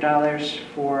 $500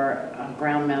 for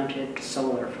ground-mounted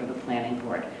solar for the planning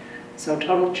board. So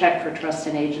total check for trust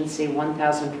and agency,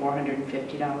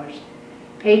 $1,450.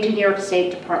 Paid to New York State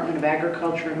Department of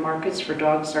Agriculture and Markets for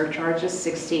dog surcharges,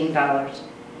 $16.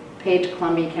 Paid to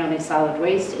Columbia County Solid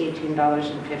Waste,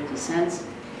 $18.50.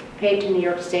 Paid to New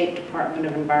York State Department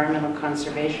of Environmental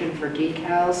Conservation for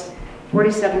decals,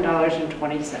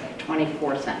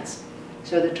 $47.24.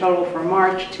 So the total for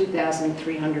March,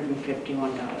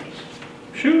 $2,351.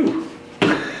 Shoo.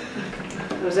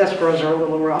 Those escrows are a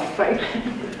little rough.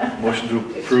 Motion to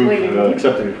approve,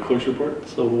 accept the clerk's report.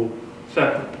 So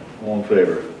Second. All in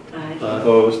favor? Aye.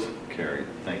 Opposed? Carried.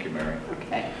 Thank you, Mary.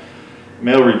 Okay.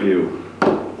 Mail review.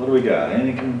 What do we got?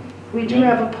 Anything? We do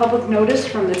have a public notice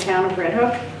from the town of Red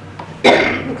Hook.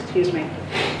 Excuse me.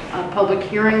 A public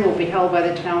hearing will be held by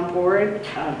the town board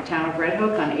of Town of Red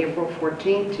Hook on April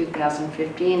 14,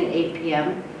 2015 at 8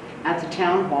 p.m. at the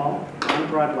Town Hall on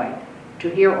Broadway to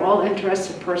hear all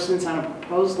interested persons on a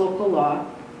proposed local law,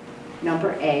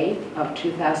 number A of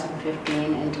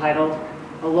 2015, entitled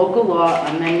A Local Law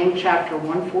Amending Chapter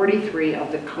 143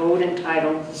 of the Code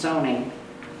entitled Zoning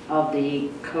of the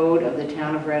Code of the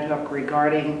Town of Red Hook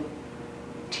regarding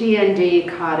TND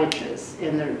cottages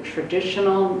in the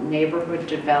Traditional Neighborhood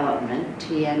Development,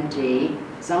 TND,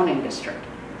 zoning district.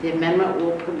 The amendment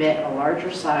will permit a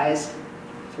larger size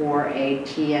for a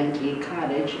TND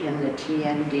cottage in the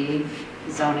TND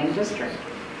zoning district.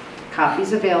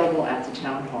 Copies available at the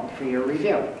town hall for your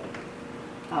review.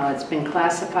 It's been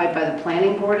classified by the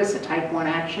planning board as a type 1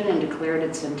 action and declared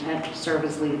its intent to serve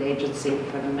as lead agency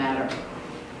for the matter.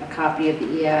 A copy of the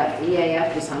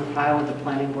EAF is on file with the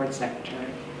planning board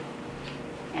secretary.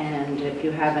 And if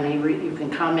you have any, you can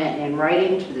comment in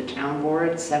writing to the town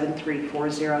board,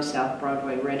 7340 South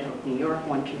Broadway, Red Hook, New York,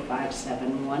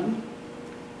 12571.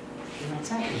 And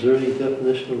that's it. Is there any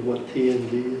definition of what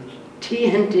TND is?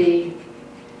 TND,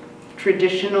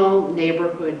 traditional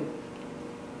neighborhood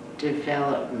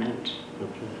development.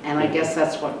 Okay. And I guess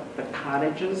that's what the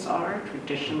cottages are,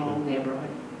 traditional neighborhood.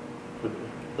 Okay,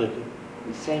 thank you.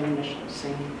 The same initials,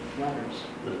 same letters.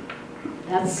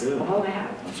 That's Good. all I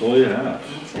have. That's all you have.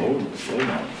 That's it. Slow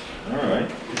down. All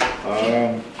right.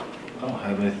 I don't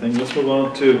have anything. Let's move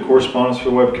on to correspondence for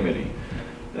the web committee.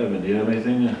 Evan, do you have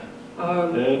anything to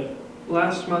add?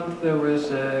 Last month there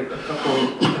was a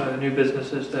couple new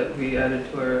businesses that we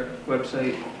added to our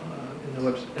website in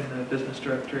the business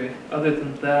directory. Other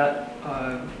than that,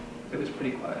 it was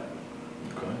pretty quiet.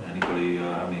 Okay. Anybody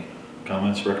have any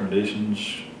comments,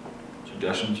 recommendations,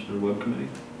 suggestions for the web committee?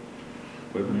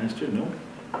 Webmaster? No?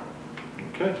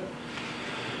 Okay.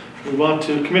 Move on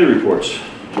to committee reports.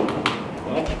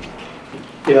 Well,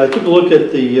 Yeah, I took a look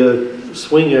at the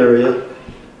swing area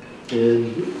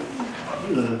and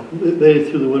it made it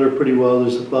through the winter pretty well.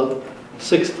 There's about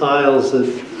 6 tiles that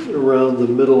around the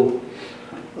middle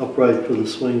upright for the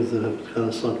swings that have kind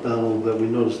of sunk down a little bit. We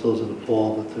noticed those in the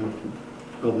fall, but they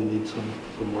probably need some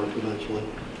work eventually.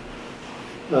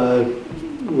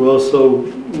 We're also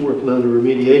working on the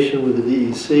remediation with the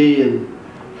DEC, and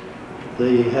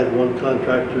they had one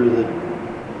contractor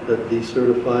that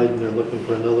decertified, and they're looking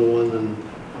for another one, and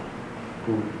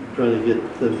we're trying to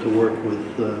get them to work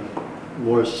with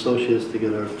Morris Associates to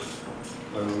get our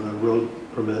road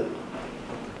permit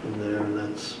in there, and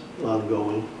that's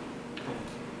ongoing.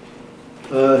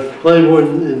 Planning board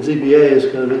and ZBA, as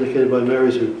kind of indicated by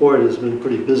Mary's report, has been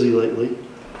pretty busy lately.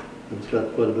 It's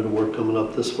got quite a bit of work coming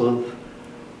up this month.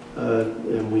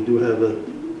 And we do have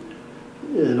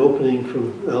an opening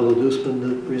from Aldo Dusman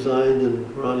that resigned,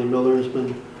 and Ronnie Miller has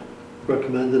been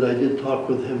recommended. I did talk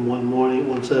with him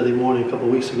one Saturday morning a couple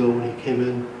of weeks ago when he came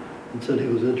in and said he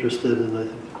was interested, and I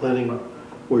think the planning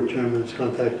board chairman has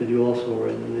contacted you also,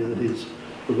 right? And he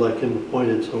would like him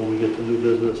appointed, so when we get to new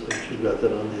business, I should got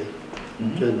that on the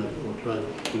agenda. We'll try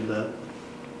and do that.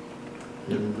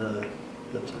 And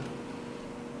that's it.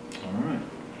 all right.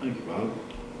 Thank you, Bob.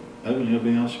 Evan, you have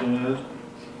anything else you want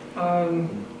to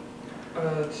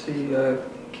add? Let's see,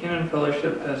 Canon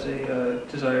Fellowship has a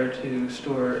desire to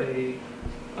store a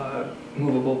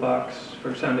movable box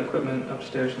for sound equipment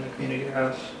upstairs in the community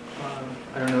house.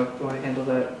 I don't know if you want to handle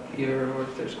that here or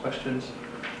if there's questions.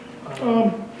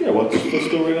 Yeah, let's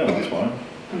do it right now. That's fine.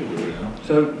 We can do it right now.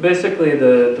 So basically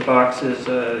the box is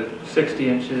 60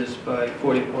 inches by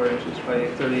 44 inches by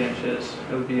 30 inches.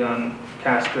 It would be on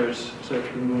casters, so it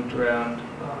can be moved around.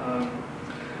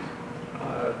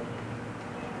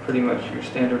 Pretty much your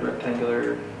standard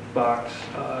rectangular box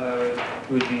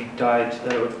would be dyed so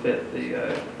that it would fit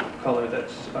the color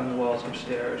that's on the walls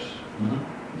upstairs.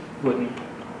 Wooden.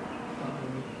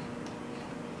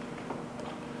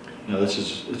 Now this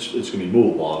is, it's going to be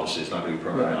movable, obviously. It's not going to be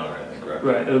permanent Right. or anything, correct?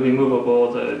 Right, it'll be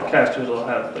movable. The casters will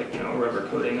have like, rubber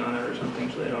coating on it or something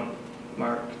so they don't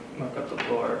mark up the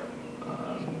floor.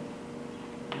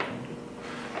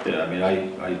 Yeah, I mean,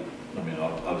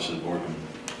 obviously the board can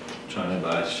chime in,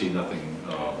 but I see nothing,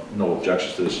 no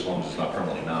objections to this as long as it's not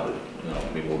permanently mounted,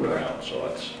 can be moved around, so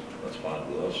that's fine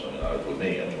with us, with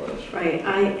me anyways. Right,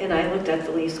 I looked at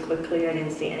the lease quickly, I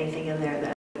didn't see anything in there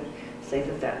that would say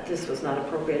that this was not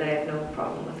appropriate. I have no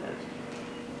problem with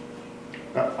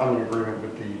it. I'm in agreement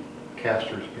with the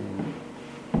casters being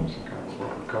some kind of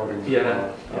rubber coating.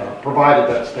 Yeah. Provided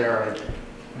that's there.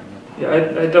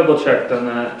 Yeah, I double checked on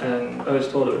that and I was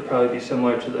told it would probably be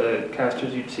similar to the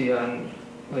casters you'd see on,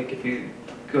 like if you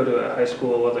go to a high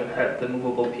school where they had the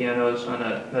movable pianos on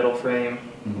a metal frame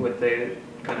with a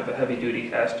kind of a heavy duty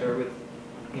caster with,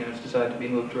 it's designed to be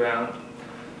moved around.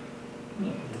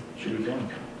 Should be fine.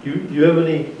 Do you have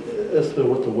any estimate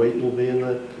what the weight will be in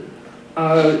that?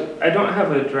 I don't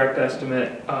have a direct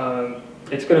estimate.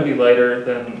 It's going to be lighter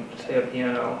than, say, a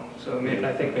piano. So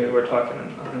I think maybe we're talking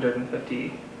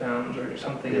 150 pounds or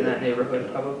something in that neighborhood,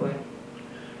 probably.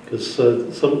 Because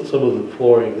some of the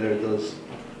flooring there does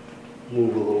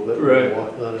move a little bit when you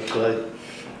walk on it, but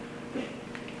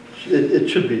it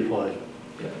should be fine.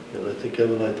 Yeah. And I think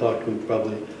Kevin and I talked, we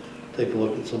probably take a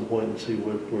look at some point and see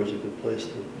where's a good place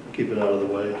to keep it out of the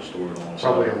way. Store it on the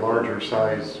Probably side. a larger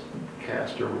size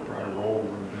caster would probably roll a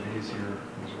little bit easier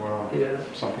as well. Yeah.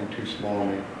 Something too small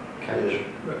may catch.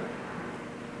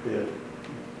 Yeah.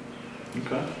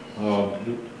 Okay.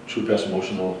 Should we pass a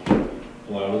motion to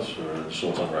allow this, or just so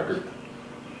it's on record?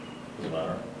 Doesn't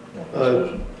matter. Want to pass a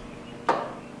motion?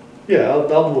 Yeah,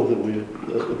 I'll move that we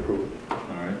approve it. All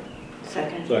right.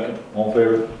 Second. Second. All in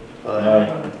favor?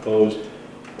 Opposed?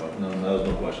 No, that was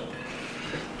no question.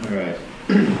 All right.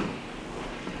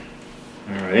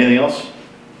 All right. Anything else?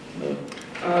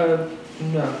 No.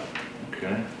 No.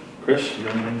 Okay. Chris, you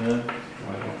got anything there?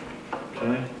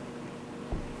 Okay.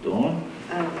 Dawn?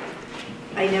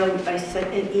 I know I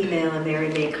sent an email and Mary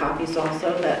made copies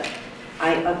also that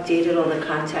I updated all the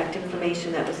contact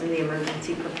information that was in the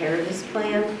emergency preparedness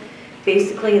plan.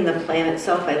 Basically in the plan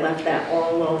itself, I left that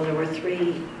all alone. There were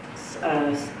 3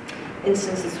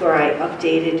 instances where I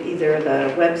updated either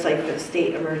the website for the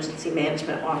State Emergency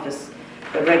Management Office,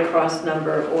 the Red Cross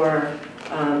number, or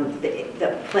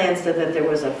the plan said that there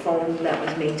was a phone that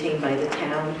was maintained by the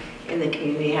town in the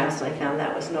community house, and I found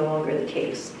that was no longer the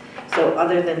case. So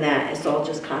other than that, it's all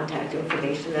just contact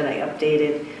information that I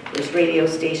updated. There's radio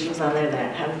stations on there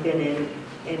that have been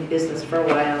in business for a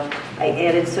while. I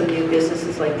added some new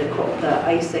businesses like the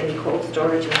ice and cold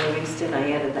storage in Livingston.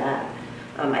 I added that.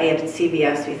 I added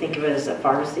CVS. We think of it as a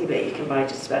pharmacy, but you can buy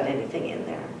just about anything in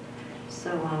there.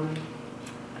 So I'm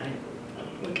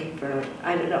looking for,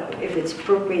 I don't know if it's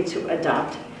appropriate to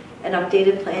adopt an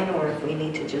updated plan or if we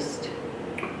need to just...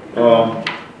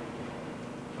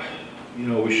 You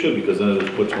know, we should, because then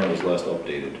it puts when it was last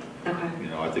updated. Okay. You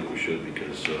know, I think we should,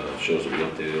 because it shows that we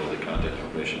updated all the contact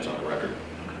information on the record.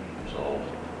 So,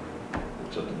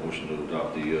 accept the motion to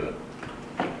adopt the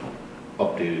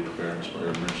updated preparedness, or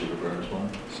emergency preparedness plan.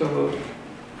 So moved.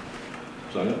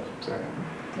 Second? Second.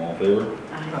 All in favor?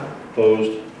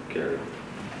 Opposed? Carried.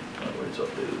 That way it's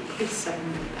updated. It's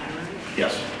second, right?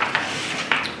 Yes.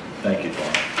 Thank you,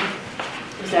 Dawn.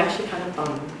 It was actually kind of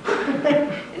fun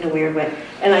in a weird way.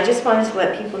 And I just wanted to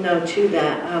let people know too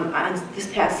that on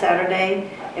this past Saturday,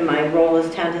 in my role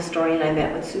as town historian, I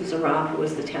met with Susan Robb, who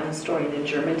was the town historian in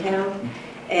Germantown.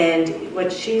 And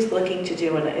what she's looking to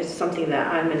do, and it's something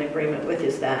that I'm in agreement with,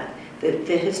 is that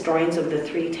the historians of the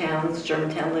 3 towns,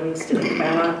 Germantown, Livingston, and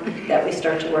Clermont, that we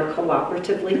start to work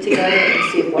cooperatively together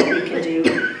and see what we can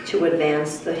do to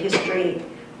advance the history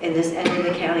in this end of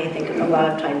the county. I think a lot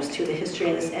of times too, the history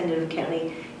in this end of the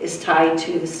county is tied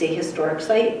to the state historic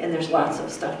site, and there's lots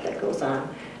of stuff that goes on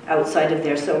outside of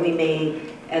there. So we may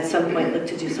at some point look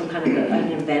to do some kind of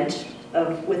an event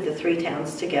with the 3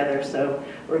 towns together. So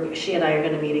she and I are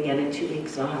going to meet again in 2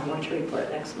 weeks, and I'll have more to report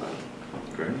next month.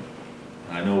 Great.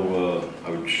 I know,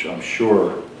 I'm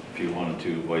sure if you wanted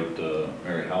to invite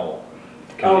Mary Howell,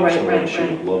 Right. she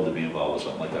would love to be involved with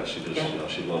something like that. She just, you know,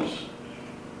 she loves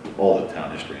all the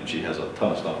town history, and she has a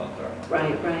ton of stuff on there.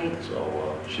 Right.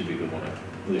 So she'd be a good one to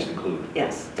at least include.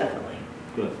 Yes, definitely.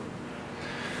 Good.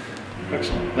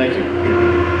 Excellent. Thank you.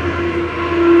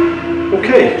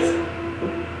 Okay.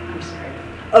 I'm sorry.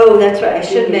 Oh, that's right. I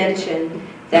should mention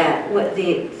that what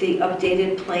the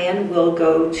updated plan will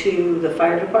go to the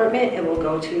fire department. It will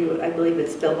go to, I believe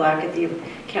it's Bill Black at the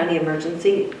County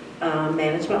Emergency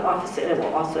Management Office, and it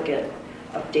will also get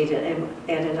updated and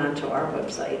added onto our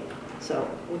website. So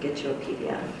we'll get you a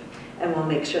PDF, and we'll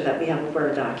make sure that we have a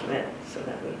Word document so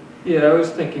that we... Yeah, I was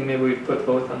thinking maybe we'd put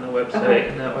both on the website,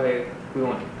 and that way we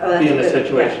won't that's be in a the good-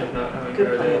 situation yeah. of not knowing Good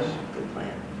where it plan. is. Good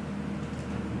plan.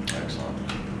 Excellent.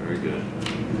 Very good.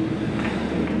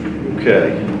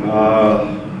 Okay.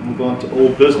 Move on to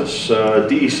old business.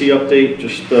 DEC update.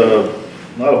 Just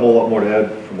not a whole lot more to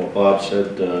add from what Bob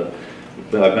said.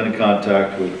 I've been in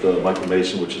contact with Michael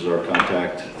Mason, which is our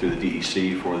contact through the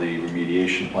DEC for the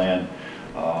remediation plan.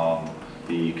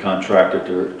 The contractor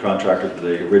that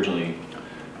they originally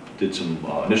did some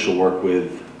initial work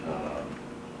with,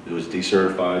 it was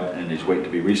decertified, and he's waiting to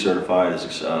be recertified as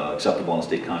acceptable on the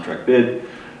state contract bid.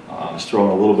 It's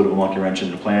throwing a little bit of a monkey wrench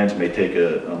in the plans. It may take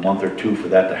a month or 2 for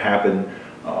that to happen.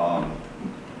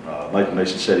 Michael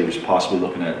Mason said he was possibly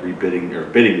looking at rebidding or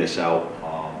bidding this out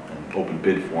in open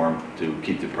bid form to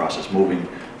keep the process moving,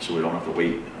 so we don't have to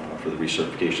wait for the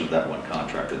recertification of that one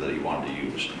contractor that he wanted to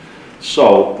use.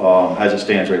 So as it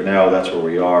stands right now, that's where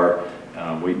we are.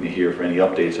 I'm waiting to hear for any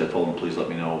updates. I told him please let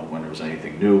me know when there was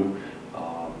anything new,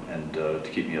 and to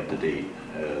keep me up to date.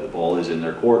 The ball is in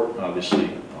their court, obviously,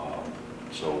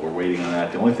 so we're waiting on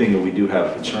that. The only thing that we do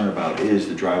have a concern about is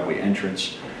the driveway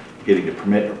entrance, getting the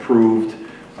permit approved.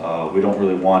 We don't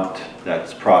really want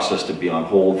that process to be on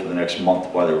hold for the next month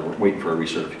while they're waiting for a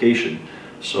recertification.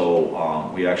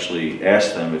 So we actually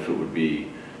asked them if it would be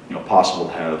possible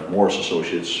to have Morris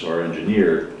Associates, our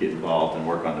engineer, get involved and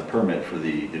work on the permit for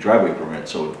the driveway permit,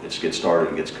 so it gets started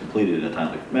and gets completed in a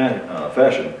timely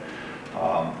fashion.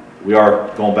 We are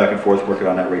going back and forth working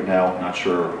on that right now. Not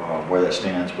sure where that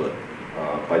stands, but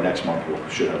by next month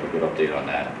we should have a good update on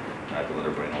that, and I can let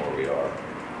everybody know where we are,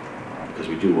 because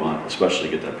we do want, especially,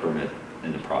 get that permit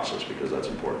in the process, because that's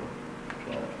important.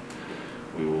 So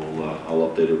we will. I'll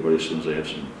update everybody as soon as I have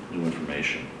some new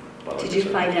information. Did you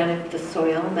find out if the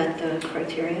soil met the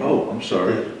criteria? Oh, I'm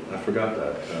sorry, I forgot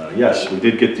that. Yes, we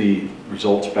did get the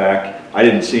results back. I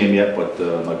didn't see them yet, but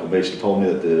Michael Mason told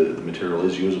me that the material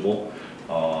is usable.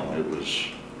 It was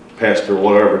passed through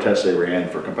whatever tests they ran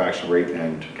for compaction rate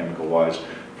and chemical-wise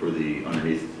for the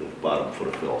underneath the bottom foot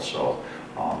of fill. So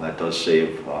that does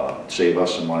save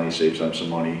us some money, saves them some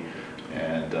money.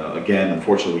 And again,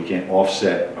 unfortunately, we can't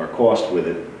offset our cost with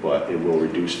it, but it will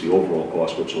reduce the overall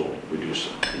cost, which will reduce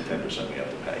the 10% we have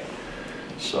to pay.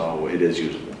 So it is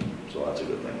usable, so that's a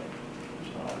good thing.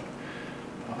 So,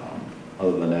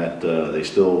 other than that, they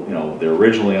still, they're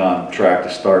originally on track to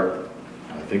start.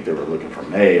 I think they were looking for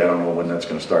May. I don't know when that's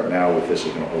going to start now. If this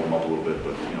is going to hold them up a little bit,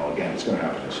 but again, it's going to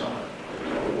happen this summer. So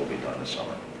it will be done this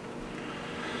summer.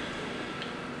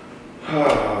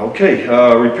 Okay,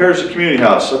 repairs to community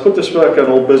house. I put this back on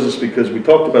old business because we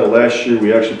talked about it last year.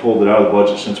 We actually pulled it out of the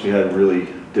budget since we had a really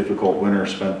difficult winter.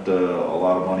 Spent a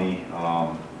lot of money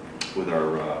with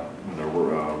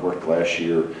our work last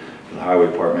year in the highway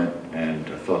department, and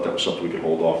I thought that was something we could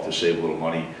hold off to save a little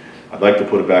money. I'd like to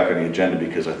put it back on the agenda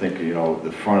because I think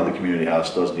the front of the community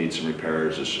house does need some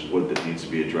repairs. There's some wood that needs to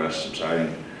be addressed, some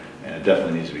siding, and it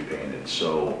definitely needs to be painted.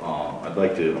 So I'd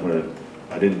like to.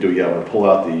 I didn't do it yet. I'm going to pull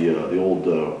out the old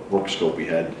work scope we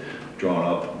had drawn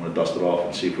up. I'm going to dust it off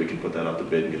and see if we can put that out to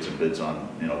bid and get some bids on,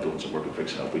 doing some work and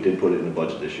fixing it up. We did put it in the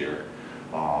budget this year,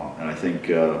 and I think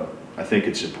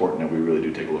it's important that we really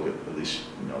do take a look at least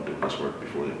doing this work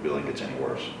before the building gets any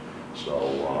worse.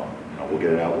 So we'll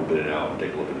get it out, we'll bid it out, and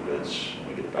take a look at the bids. When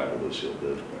we get it back, we'll do a sealed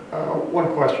bid.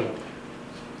 One question.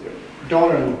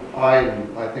 Dawn and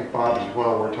I think Bob as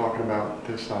well, were talking about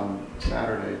this on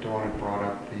Saturday. Dawn had brought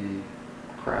up the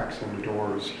cracks in the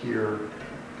doors here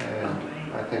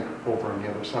and I think over on the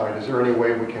other side. Is there any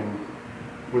way we can,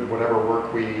 with whatever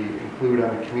work we include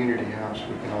on the community house,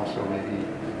 we can also maybe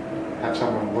have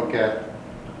someone look at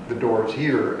the doors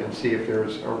here and see if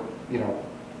there's,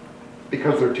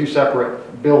 because they're two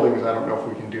separate buildings, I don't know if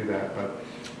we can do that, but.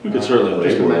 We could certainly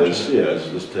label this,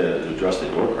 just to address the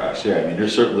door cracks. Yeah, I mean,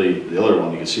 there's certainly, the other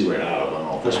one you can see right out of. I don't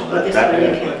know if this one, that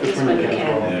bad, but. This one you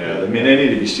can. Yeah, I mean, they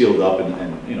need to be sealed up and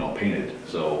painted.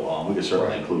 So we could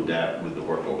certainly include that with the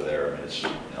work over there. I mean, it's,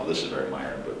 this is very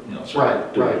minor, but,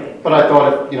 certainly. Right. But I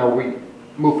thought if, we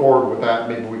move forward with that,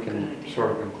 maybe we can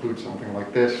sort of include something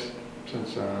like this,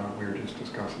 since we were just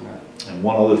discussing that. And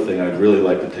one other thing I'd really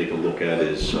like to take a look at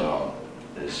is a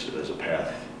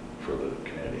path for the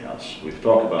community house. We've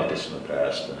talked about this in the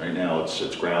past, and right now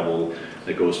it's gravel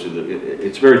that goes through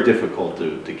it's very difficult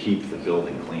to keep the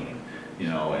building clean,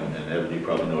 and Evan, you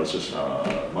probably noticed this on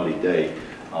a muddy day.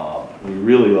 We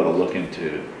really ought to look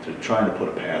into trying to put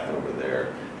a path over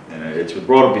there. And it's been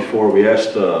brought up before. We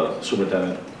asked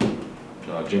Superintendent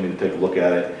Jimmy to take a look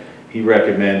at it. He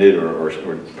recommended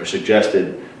or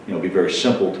suggested, be very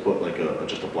simple to put like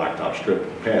just a blacktop strip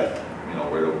path,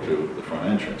 right over to the front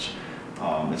entrance.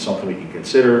 It's something we can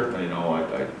consider.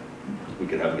 We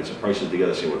could get some prices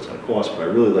together, see what it's going to cost, but I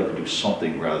really like to do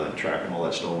something rather than tracking all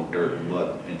that stone, dirt, and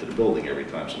mud into the building every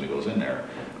time somebody goes in there.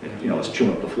 It's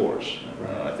chewing up the floors.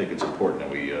 I think it's important that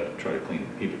we try to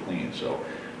keep it clean. So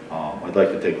I'd like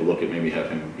to take a look at maybe have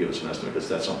him give us an estimate, because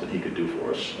that's something he could do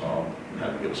for us.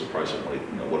 Have him give us a price on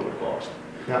what it would cost.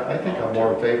 Yeah, I think I'm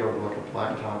more in favor of like a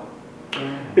blacktop.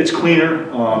 It's cleaner.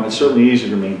 It's certainly easier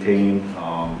to maintain.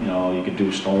 You could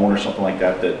do stone or something like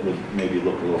that would maybe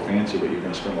look a little fancy, but you're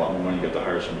going to spend a lot more money. You have to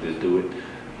hire somebody to do it.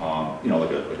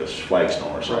 Like a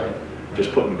flagstone or something. Right.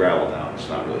 Just putting gravel down, it's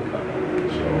not really cutting.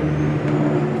 So,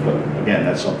 but again,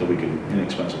 that's something we can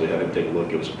inexpensively have him take a look,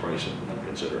 give us a price, and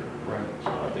consider. Right. So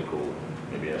I think we'll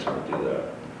maybe ask him to do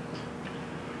that.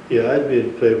 Yeah, I'd be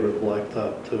in favor of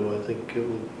blacktop too. I think it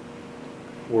would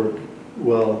work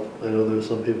well. I know there's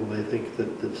some people may think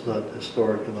that it's not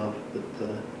historic enough, but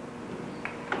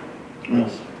it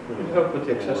would help with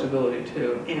the accessibility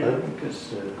too, Yeah.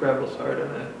 because gravel's hard on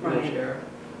that chair.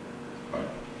 Right.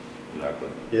 Exactly.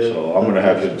 Yeah. So I'm going to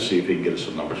have him see if he can get us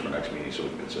some numbers for next meeting, so we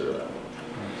can consider that.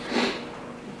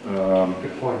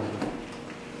 Good point.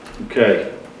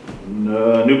 Okay.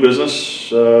 New business,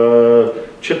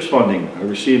 CHIPS funding. I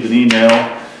received an email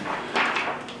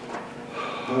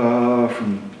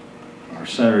from our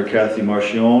Senator Kathy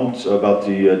Marchione. It's about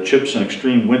the CHIPS and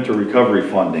Extreme Winter Recovery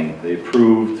Funding. They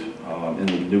approved in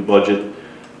the new budget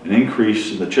an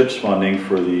increase in the CHIPS funding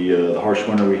for the harsh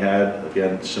winter we had.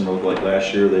 Again, similar like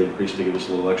last year, they increased to give us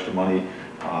a little extra money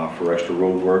for extra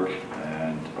road work.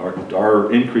 And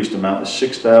our increased amount is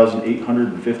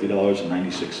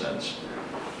 $6,850.96.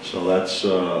 So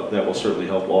that will certainly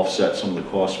help offset some of the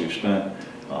costs we've spent.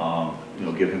 You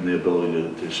know, give him the ability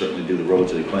to certainly do the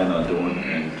roads that he planned on doing,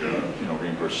 and you know,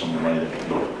 reimburse some of the money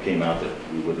that came out that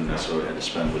we wouldn't necessarily had to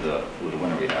spend with the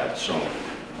winter we had. So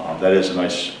that is a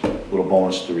nice little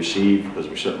bonus to receive, because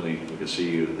we can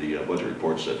see the budget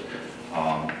reports that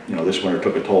you know, this winter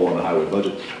took a toll on the highway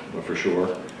budget for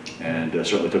sure, and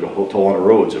certainly took a toll on the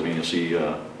roads. I mean, you'll see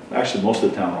actually most of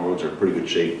the town roads are in pretty good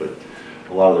shape, but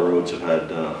a lot of the roads have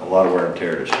had a lot of wear and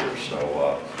tear this year.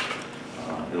 So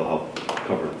it'll help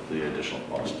cover the additional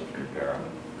cost of repair.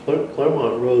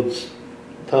 Clermont roads,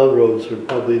 town roads, are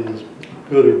probably in as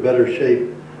good or better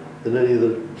shape than any of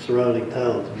the surrounding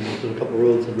towns. I mean, there's been a couple of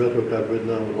roads in Red Hook I've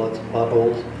ridden on with lots of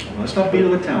potholes. Well, let's not beat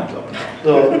the towns up now.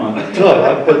 No,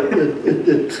 but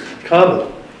it's common.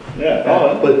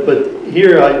 Yeah. But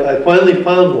here, I finally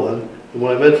found one, and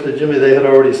when I mentioned to Jimmy, they had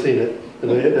already seen it, and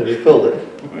they filled it.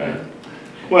 Right.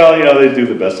 Well, you know, they do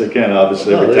the best they can.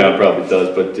 Obviously, every town probably does,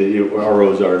 but our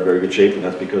roads are in very good shape, and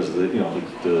that's because of the, you know,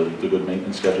 the good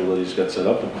maintenance schedule that he's got set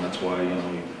up, and that's why, you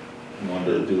know, he wanted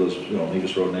to do those, you know, leave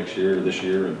this road next year or this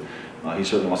year, and he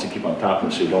certainly wants to keep on top of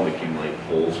it so we don't accumulate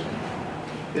holes.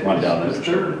 Run down Is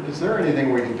there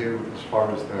anything we can do as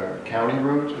far as the county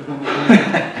roads within the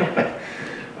county?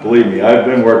 Believe me, I've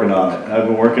been working on it. I've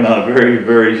been working on it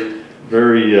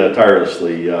very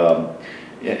tirelessly.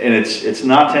 And it's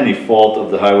not to any fault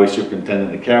of the highway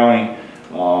superintendent in the county.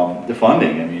 The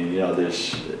funding, I mean, you know,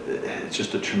 it's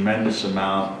just a tremendous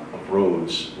amount of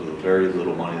roads with very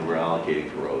little money that we're allocating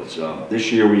for roads.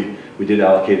 This year we did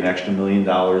allocate an extra $1 million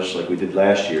like we did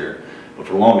last year, but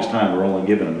for the longest time we're only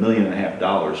given $1.5 million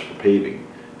for paving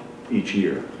each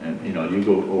year. And you know, you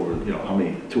go over, you know, how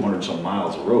many 200 some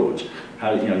miles of roads,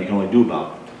 how, you know, you can only do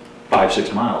about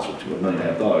 5-6 miles with $1.5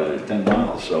 million, or 10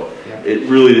 miles. So it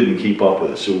really didn't keep up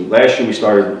with it. So last year we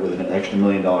started with an extra $1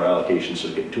 million allocation, so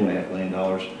get $2.5 million.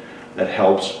 That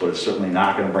helps, but it's certainly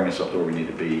not going to bring us up to where we need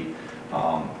to be.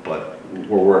 But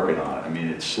we're working on it. I mean,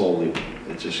 it's slowly.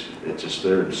 It's just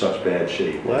they're in such bad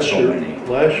shape.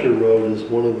 Lasher Road is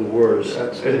one of the worst.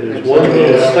 There's one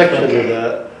little section of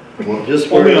that. Just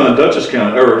only on Dutchess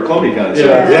County or Columbia County.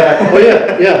 Yeah. Oh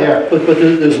yeah. But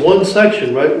there's one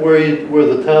section right where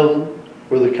the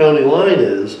county line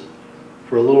is,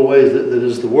 for a little ways that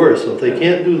is the worst. So if they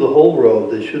can't do the whole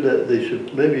road, maybe you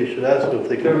should ask them if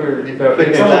they can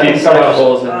fix that.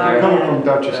 Holes in there. Coming from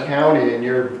Dutchess County and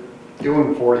you're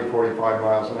doing 40-45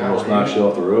 miles an hour. Almost knocks you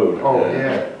off the road. Oh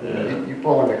yeah. You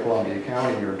pull into Columbia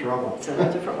County, you're in trouble. It's a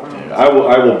different world.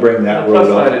 I will bring that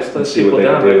road up and see what they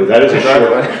can do. That is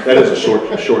a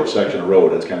short section of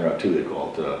road. That's County Route 2 they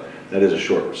call it. That is a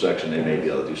short section. They may be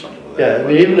able to do something with that. Yeah, I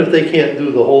mean, even if they can't do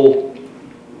the whole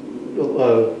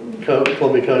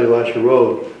Columbia County Lasher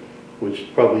Road,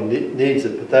 which probably needs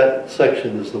it, but that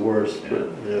section is the worst. Yeah.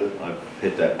 I've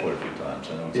hit that quite a few times.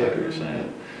 I know exactly what you're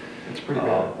saying. It's pretty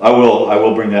bad. I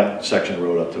will bring that section of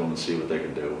road up to them and see what they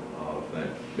can do.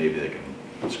 Maybe they can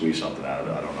squeeze something out of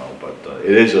it. I don't know, but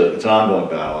it's an ongoing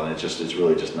battle, and it's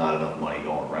really just not enough money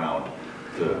going around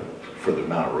for the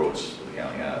amount of roads the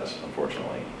county has,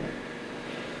 unfortunately.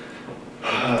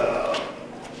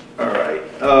 All right,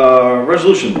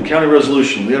 county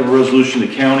resolution. We have a resolution.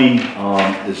 The county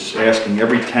is asking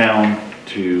every town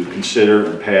to consider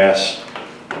and pass.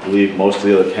 I believe most of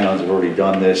the other towns have already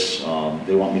done this.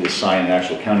 They want me to sign an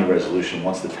actual county resolution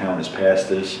once the town has passed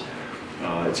this.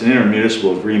 It's an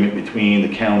intermunicipal agreement between the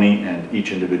county and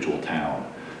each individual town.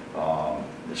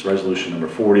 It's resolution number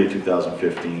 40 of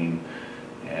 2015,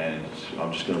 and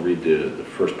I'm just going to read the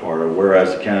first part of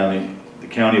whereas the county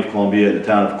of Columbia and the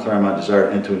town of Clermont desire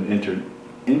into an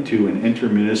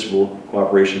intermunicipal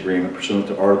cooperation agreement pursuant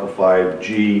to Article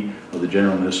 5G of the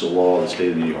General Municipal Law of the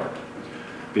State of New York.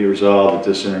 Be resolved that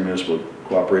this intermunicipal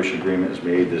cooperation agreement is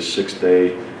made this 6th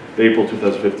day of April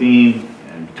 2015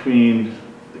 and between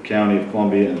the County of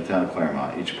Columbia and the Town of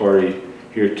Clermont. Each party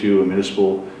hereto a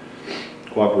municipal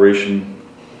cooperation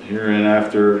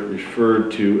hereinafter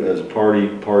referred to as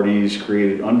parties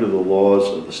created under the laws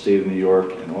of the State of New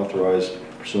York and authorized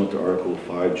pursuant to Article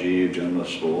 5G of General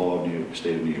Municipal Law of the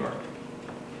State of New York.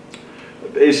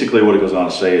 Basically what it goes on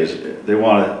to say is they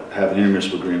want to have an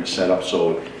intermunicipal agreement set up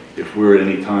so if we're at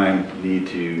any time need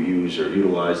to use or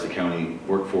utilize the county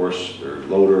workforce, their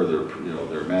loader,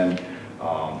 their men,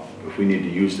 if we need to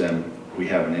use them we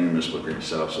have an intermunicipal agreement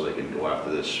set up so they can go after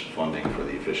this funding for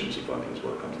the efficiency funding is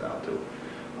what it comes down to.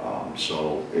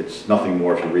 So it's nothing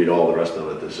more if you read all the rest of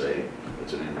it to say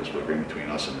it's an intermunicipal agreement between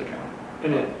us and the county.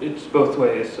 And it's both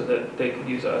ways, so that they could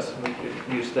use us and we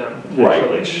could use them. Right,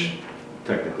 eventually. which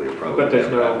technically it probably. But there's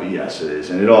no- but yes, it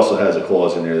is. And it also has a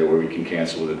clause in there where we can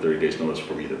cancel within 30 days notice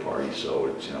from either party, so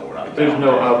it's, you know, we're not. There's bound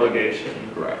no by anything. obligation.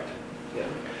 Correct. Yeah.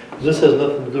 This has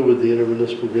nothing to do with the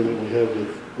intermunicipal agreement we have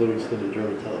with Livingston and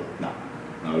Germantown.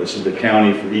 No, this is the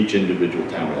county. For each individual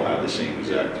town will have the same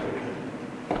exact,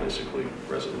 basically,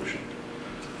 resolution.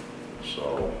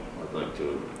 So I'd like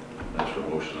to ask for a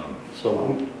motion on,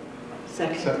 So,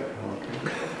 Second.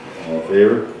 all in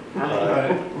favor?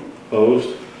 Aye.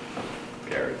 Opposed?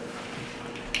 Carried.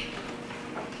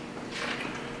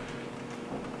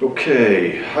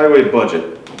 Okay, highway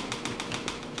budget.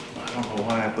 I don't know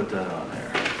why I put that on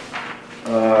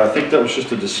there. I think that was just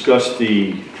to discuss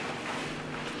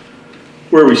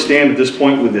where we stand at this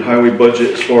point with the highway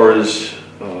budget as far as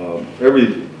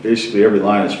basically every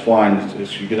line is fine.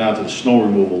 As you get down to the snow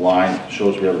removal line, it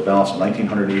shows we have a balance of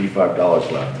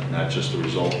 $1,985 left. And that's just the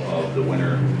result of the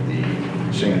winter,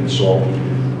 the sand and salt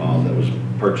that was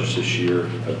purchased this year.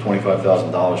 At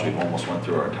 $25,000, we've almost went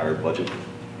through our entire budget,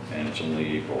 and it's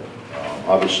only April.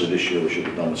 Obviously, this year we should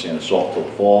have done the sand and salt till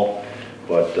the fall,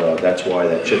 but that's why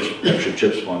that extra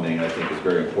CHIPS funding, I think, is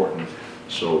very important.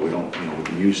 So we don't, we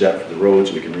can use that for the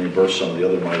roads. We can reimburse some of the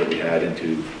other money that we had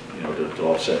into, to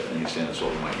offset any sand and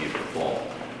salt we might need for the fall.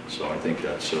 So I think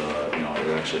that's, it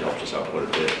actually helps us out quite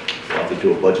a bit. We'll have to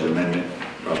do a budget amendment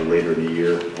probably later in the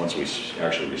year. Once we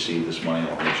actually receive this money,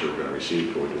 I'll make sure we're going to receive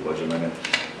it before we do a budget amendment.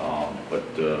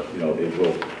 It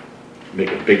will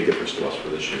make a big difference to us for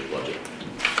this year's budget.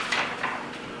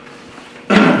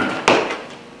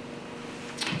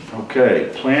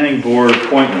 Okay, planning board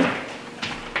appointment.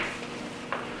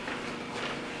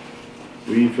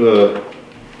 We've,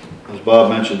 as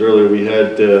Bob mentioned earlier, we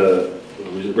had a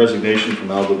resignation from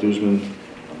Aldo Duzman,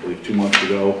 I believe 2 months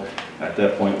ago. At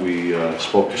that point, we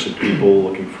spoke to some people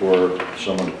looking for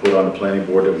someone to put on the planning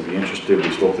board that would be interested.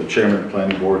 We spoke to the chairman of the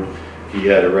planning board. He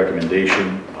had a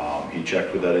recommendation. He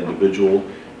checked with that individual,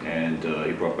 and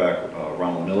he brought back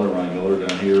Ronnie Miller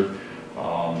down here.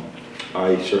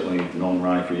 I certainly known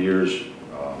Ronnie for years.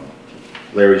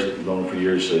 Larry's known him for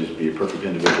years, so he'd be a perfect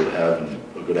individual to have and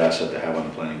a good asset to have on the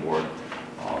planning board.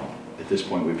 At this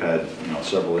point, we've had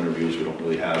several interviews. We don't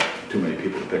really have too many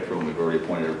people to pick from. We've already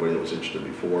appointed everybody that was interested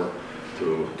before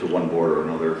to one board or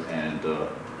another, and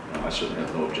I certainly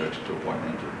have no objection to appointing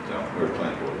him to the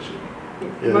planning board this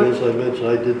evening. yeah, and as I mentioned,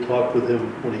 I did talk with him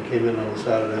when he came in on a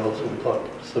Saturday also. We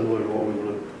talked similar to what we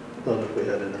would have done if we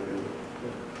had interviewed.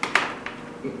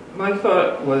 My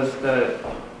thought was that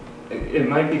it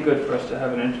might be good for us to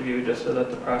have an interview just so that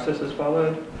the process is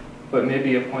followed, but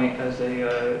maybe appoint as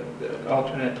a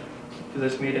alternate for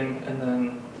this meeting, and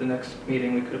then the next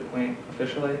meeting we could appoint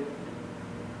officially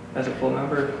as a full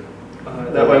member.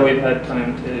 That way we've had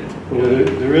time to... Well,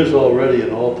 there is already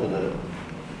an alternate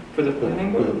For the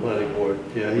planning for board? the planning board.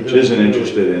 Yeah, Which isn't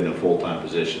interested in a full-time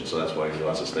position, so that's why he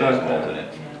wants to stay as an Okay.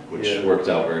 alternate, which Yeah. works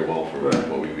out very well for Right.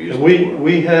 what we've used And before.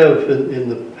 we have, in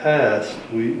the past,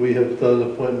 we have done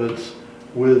appointments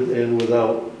with and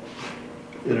without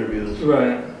interviews.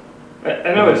 Right.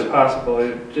 I know it's possible.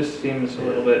 It just seems a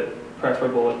little bit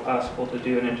preferable, if possible, to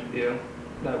do an interview.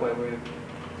 That way we've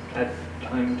had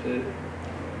time to,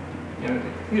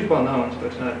 he's well known, so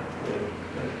it's not...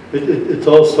 It's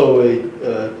also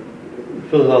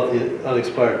filling out the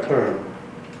unexpired term.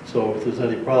 So if there's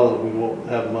any problem, we won't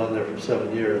have them on there for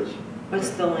 7 years. What's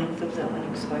the length of that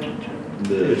unexpired term?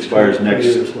 It expires next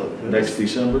Years left, yeah. next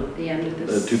December, The end of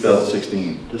this.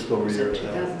 2016. Just over a year. So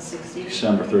now. 2016.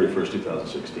 December 31st,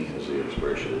 2016 is the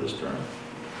expiration of this term,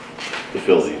 to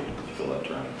fill that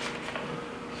term.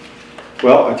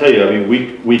 Well, I tell you, I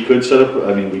mean, we could set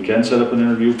up, we can set up an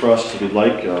interview process if you'd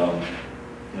like.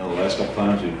 The last couple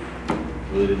times, we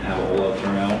really didn't have a whole lot of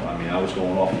turnout. I was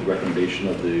going off the recommendation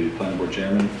of the planning board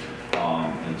chairman,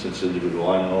 and since the individual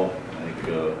I know, I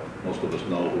think most of us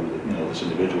know who, this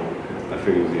individual, I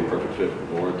figured would be a perfect fit for the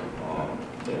board.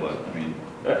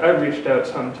 I reached out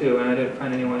some too, and I didn't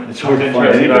find anyone It's hard to find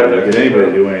interested anybody, either. get anybody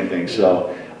to do anything,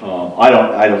 so, I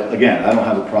don't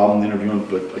have a problem interviewing,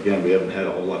 but again, we haven't had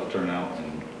a whole lot of turnout, and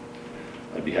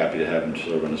I'd be happy to have him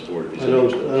serve on this board if he's I know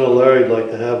interested. Larry'd like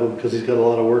to have him, because he's got a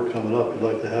lot of work coming up, he'd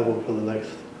like to have him for the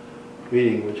next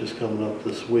meeting, which is coming up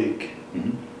this week.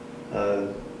 Mhm. I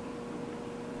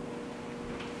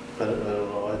don't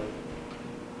know, I'd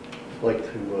like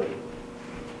to,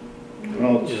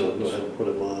 Well, go ahead and put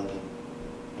him on.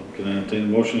 can I entertain a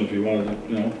motion if you want to,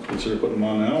 consider putting him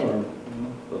on now, or,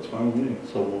 that's fine with me.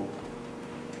 So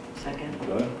Second.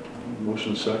 Okay,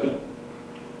 motion second.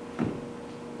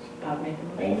 Bob made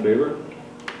the All in motion. favor?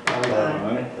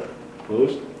 Aye.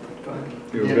 Opposed? Fine.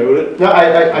 You okay with it? No,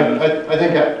 I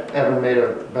think Evan made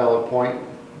a valid point,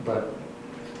 but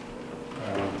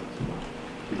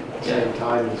at the same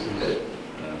time,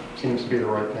 seems to be the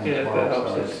right thing Yeah, as if that well.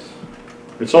 helps So us.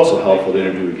 It's also helpful to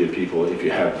interview to get people, if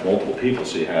you have multiple people,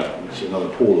 so you have another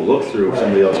pool to look through, if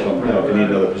somebody else comes, if you need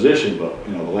another position, but,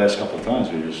 the last couple of times,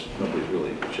 nobody's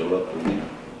really showed up.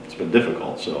 It's been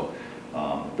difficult, so,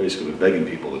 basically we're begging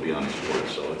people to be on these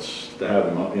boards, so it's, to have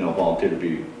them, volunteer to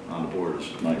be on the board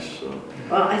is nice, so.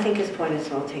 Well, I think his point is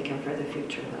well taken for the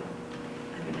future,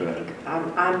 though. I Okay. think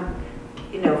I'm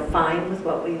fine with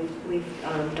what we've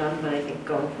done, but I think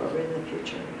going forward in the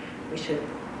future, we should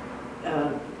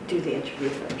do the interview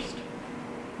first.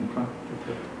 Okay.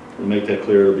 We'll make that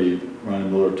clear, it'll be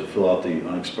Ryan Miller to fill out the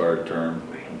unexpired term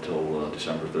until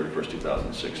December 31st,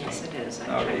 2016. Yes, it is.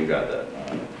 Okay, you got that. All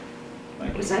right.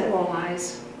 Thank you. Was that all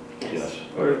ayes? Yes.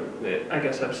 Or, I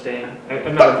guess abstain.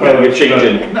 I'm not Yeah, you're opposed,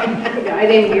 changing. Yeah, I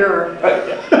didn't hear.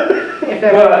 If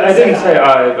Well, I didn't say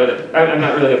aye. aye, but I'm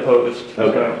not really opposed,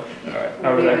 Okay. so All right.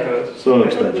 however that goes. So an You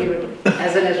extension. would-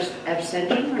 As an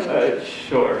abstention? Or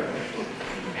Sure.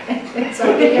 it's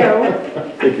up to you.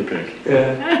 Take your pick.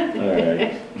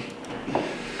 Yeah.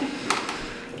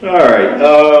 All right,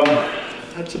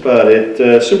 that's about it.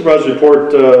 Supervisor's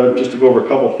report, just to go over a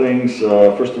couple things.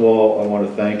 First of all, I want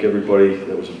to thank everybody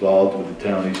that was involved with the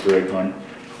town Easter egg hunt.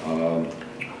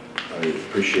 I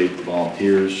appreciate the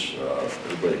volunteers,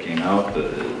 everybody that came out,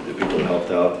 the people that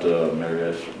helped out. Mary,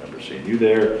 I remember seeing you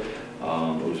there. It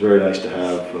was very nice to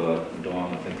have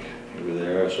Dawn, I think you were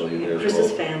there, I saw you there as well.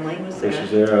 Chris's family was Chris there.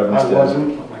 was there. I missed that.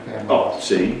 wasn't, but my family Oh, was.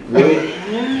 see, really?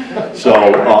 So,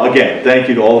 again, thank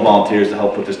you to all the volunteers to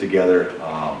help put this together.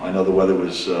 I know the weather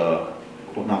was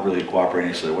not really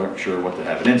cooperating, so they weren't sure what to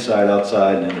have, an inside,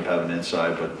 outside, and ended up having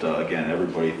inside. But again,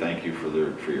 everybody, thank you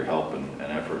for your help and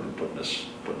effort in putting this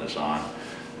on.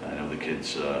 I know the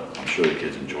kids, I'm sure the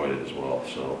kids enjoyed it as well,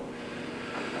 so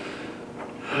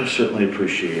I certainly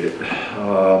appreciate it.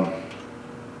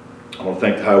 I want to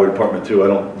thank the highway department too. I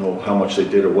don't know how much they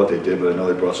did or what they did, but I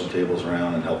know they brought some tables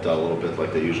around and helped out a little bit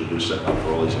like they usually do, setting up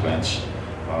for all these events.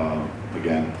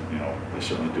 Again, they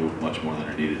certainly do much more than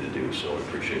they're needed to do, so I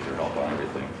appreciate their help on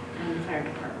everything. And the fire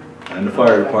department. And the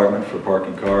fire department for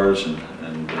parking cars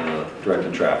and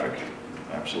directing traffic.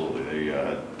 Absolutely. They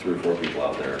had 3 or 4 people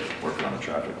out there working on the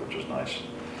traffic, which was nice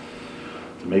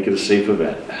to make it a safe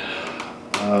event.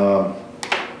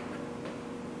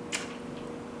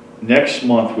 Next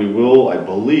month, I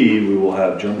believe we will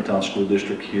have Germantown School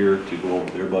District here to go over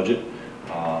their budget.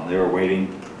 They were waiting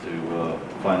to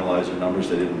finalize their numbers.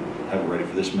 They didn't have it ready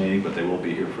for this meeting, but they will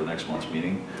be here for next month's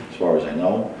meeting, as far as I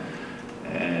know.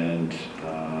 And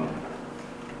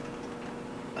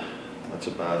that's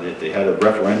about it. They had a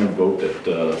referendum vote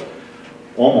that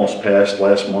almost passed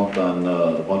last month on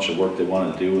a bunch of work they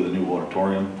wanted to do with the new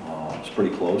auditorium. It's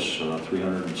pretty close,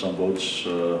 300 and some votes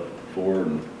for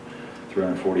and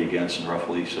 340 against, and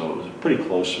roughly, so it was a pretty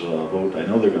close vote. I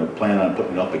know they're going to plan on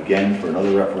putting it up again for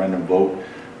another referendum vote,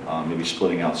 maybe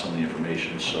splitting out some of the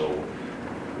information. So,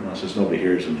 since nobody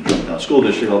here is in the Germantown School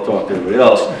District, I'll talk to everybody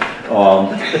else.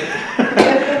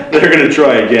 They're going to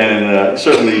try again, and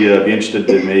certainly be interested.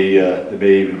 They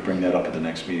may even bring that up at the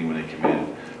next meeting when they come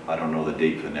in. I don't know the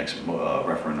date for the next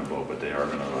referendum vote, but they are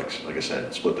going to, like I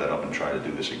said, split that up and try to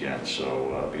do this again.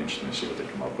 So, be interesting to see what they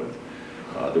come up with.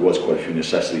 There was quite a few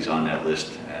necessities on that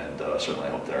list, and certainly I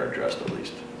hope they're addressed at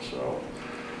least. So,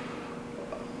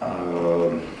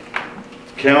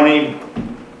 county,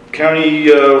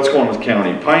 what's going on with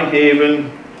county? Pine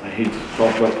Haven, I hate to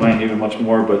talk about Pine Haven much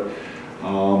more, but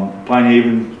Pine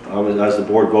Haven, as the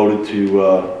board voted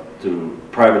to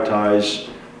privatize,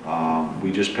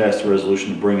 we just passed a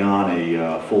resolution to bring on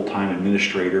a full-time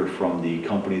administrator from the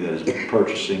company that is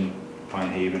purchasing Pine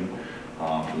Haven,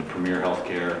 from the Premier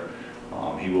Healthcare.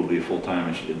 He will be a full-time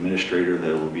administrator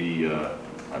that will be,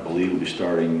 I believe, will be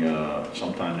starting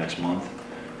sometime next month,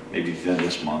 maybe the end of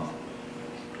this month,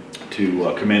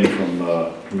 to come in from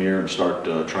Premier and start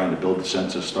trying to build the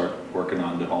census, start working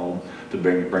on the home to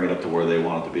bring it up to where they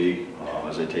want it to be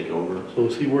as they take over. So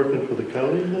is he working for the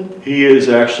county then? He is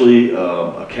actually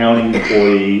a county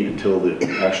employee until the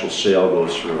actual sale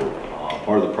goes through.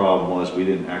 Part of the problem was we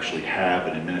didn't actually have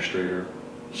an administrator.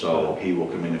 So he will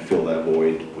come in and fill that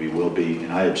void. We will be,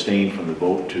 and I abstained from the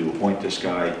vote to appoint this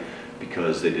guy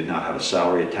because they did not have a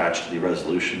salary attached to the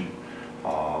resolution,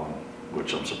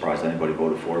 which I'm surprised anybody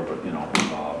voted for, but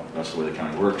that's the way the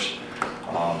county works.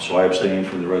 So I abstained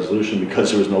from the resolution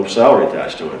because there was no salary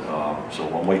attached to it. So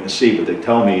I'm waiting to see, but they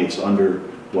tell me it's under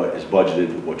what is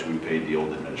budgeted, what we paid the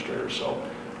old administrator. So,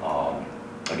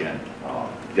 again,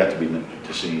 yet to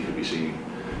be seen.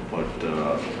 But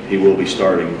he will be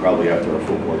starting probably after our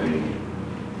full board meeting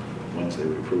Wednesday.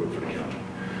 We approve it for the county.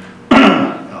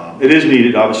 It is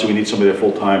needed. Obviously, we need somebody there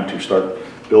full time to start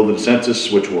building the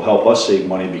census, which will help us save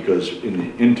money because in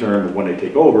the interim, when they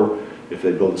take over, if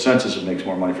they build the census, it makes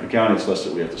more money for the county. It's less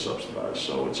that we have to subsidize.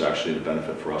 So it's actually a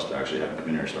benefit for us to actually have them come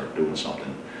in here and start doing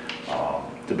something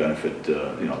to benefit,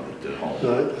 the home.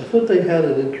 No, I thought they had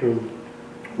an interim.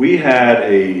 We had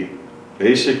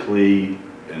basically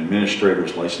an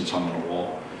administrator's license hung on the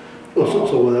wall. Oh,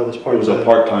 so that was part It was of a that.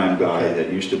 part-time guy Okay.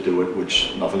 that used to do it,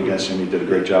 which, nothing against him, he did a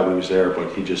great job when he was there,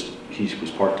 but he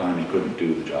was part-time, he couldn't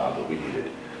do the job that we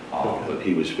needed. But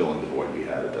he was filling the void we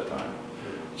had at that time.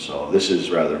 So this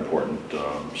is rather important.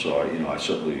 So, I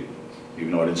certainly,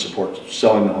 even though I didn't support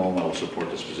selling the home, I will support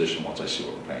this position once I see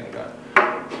what we're paying the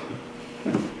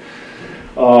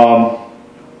guy.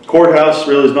 Courthouse,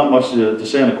 really there's not much to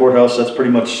say on the courthouse. That's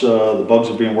pretty much, the bugs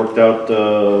are being worked out,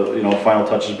 final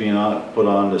touches being put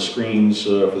on the screens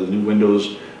for the new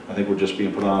windows. I think were just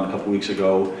being put on a couple weeks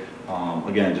ago.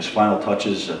 Again, just final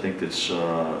touches. I think it's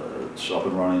up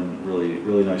and running. Really,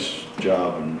 really nice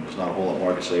job, and there's not a whole lot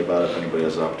more to say about it. If anybody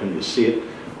has the opportunity to see it,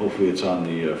 hopefully it's on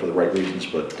for the right reasons.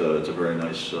 But it's a very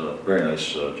nice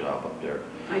job up there.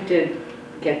 I did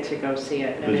get to go see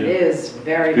it, and Did it you? is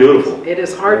very Beautiful. nice. It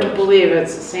is hard to Yes. believe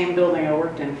it's the same building I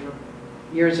worked in for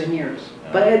years and years.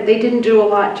 Yeah. But they didn't do a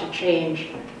lot to change,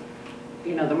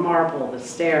 the marble, the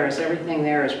stairs, everything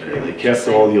there is pretty They much the kept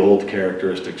same. all the old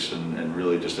characteristics and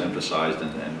really just emphasized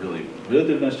and really did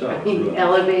a nice job. I It was mean, really nice.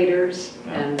 elevators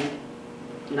Yeah. and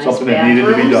nice Something that needed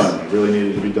to be bathrooms. done. It really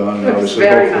needed to be done. And It was obviously,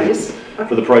 very hopefully, nice.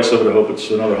 for the price of it, I hope it's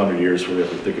another 100 years before we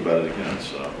have to think about it again.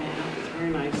 So. Yeah, it's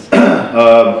very nice.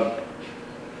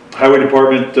 Highway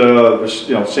department,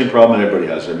 same problem that everybody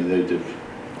has. I mean,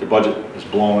 the budget is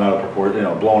blown out of proportion.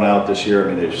 Blown out this year.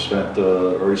 I mean, they've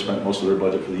already spent most of their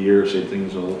budget for the year. Same thing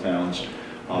as all the towns. Do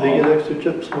they get extra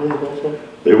chips money also?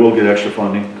 They will get extra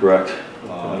funding, correct.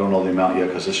 I don't know the amount yet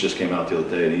because this just came out the other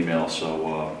day, an email.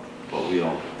 So, but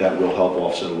that will help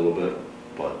offset a little bit.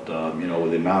 But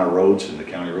with the amount of roads and the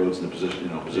county roads and the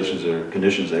positions or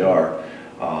conditions they are,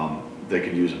 they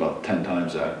could use about 10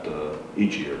 times that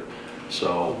each year.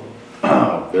 So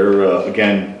they're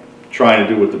again trying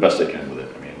to do what the best they can with it.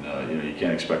 I mean, you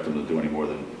can't expect them to do any more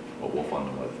than what we'll fund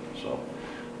them with. So,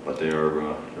 but they're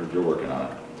working on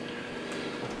it.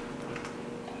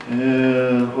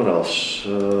 And what else?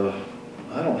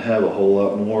 I don't have a whole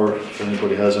lot more. If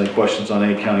anybody has any questions on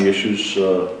any county issues,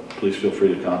 please feel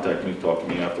free to contact me, talk to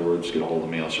me afterwards, get a hold of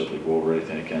me. I'll certainly go over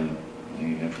anything I can,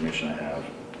 any information I have.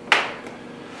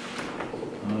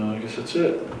 I guess that's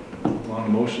it. On the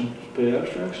motion to pay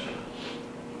abstracts.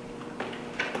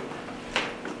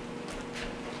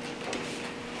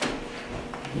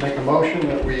 Make a motion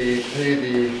that we pay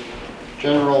the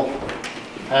general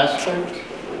aspect,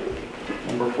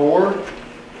 number 4.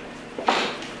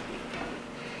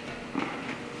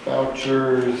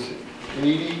 Vouchers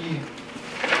 80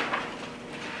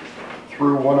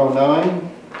 through 109.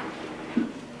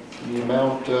 The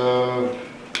amount of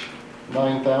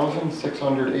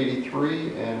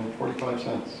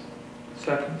 $9,683.45.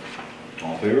 Second.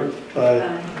 All in favor?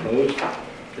 Aye. Opposed?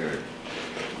 Carried.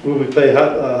 Move we pay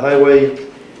highway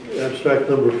abstract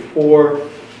number 4,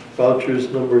 vouchers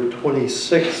number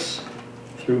 26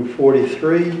 through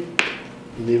 43,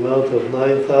 in the amount of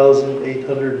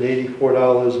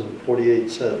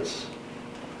 $9,884.48.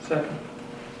 Second.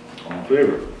 All in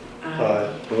favor? Aye.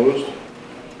 Opposed?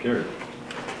 Carried.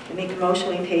 I make a motion,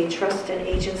 we pay trust and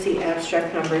agency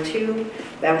abstract number 2,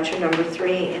 voucher number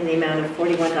 3, in the amount of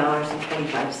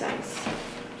 $41.25.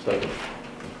 Second.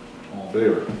 All in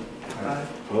favor? Aye.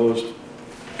 Opposed?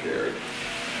 Carried.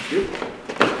 Thank you.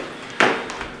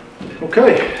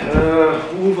 Okay,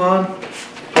 we'll move on.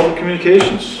 Public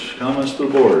communications, comments to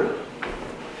the board.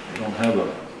 We don't have a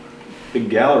big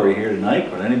gallery here tonight,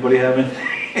 but anybody have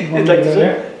anything they'd like to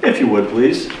say? If you would,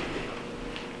 please.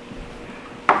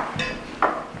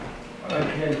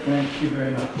 Okay, thank you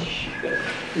very much.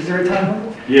 Is there a time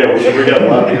limit? Yeah, we got a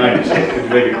lot behind you, so could you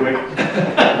make it quick?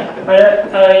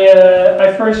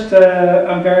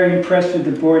 I'm very impressed with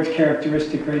the board's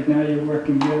characteristic right now. You're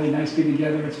working really nicely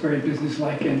together. It's very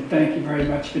businesslike, and thank you very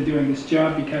much for doing this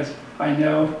job because I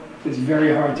know it's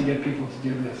very hard to get people to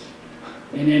do this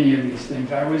in any of these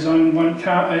things. I was on one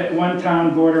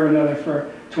town board or another for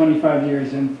 25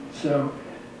 years, and so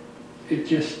it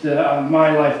just,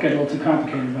 my life got a little too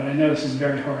complicated, but I know this is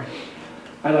very hard.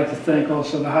 I'd like to thank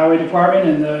also the highway department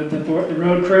and the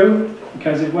road crew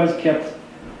because it was kept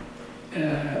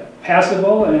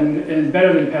passable and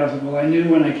better than passable. I knew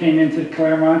when I came into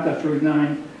Clermont up Route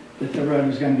 9 that the road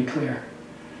was going to be clear.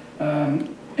 And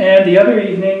the other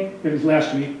evening, it was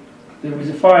last week, there was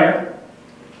a fire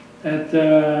at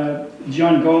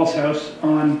John Gall's house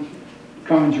on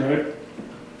Commons Road.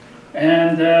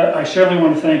 And I certainly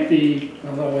want to thank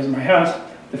although it wasn't my house,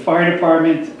 the fire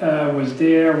department was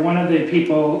there. One of the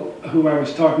people who I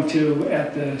was talking to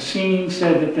at the scene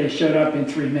said that they showed up in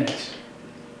 3 minutes.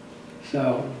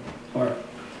 So, or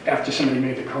after somebody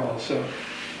made the call, so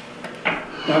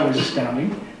that was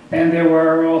astounding. And there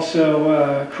were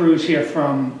also crews here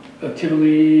from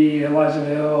Tivoli,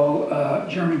 Elizaville,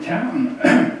 Germantown,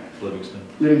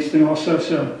 Livingston also,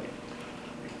 so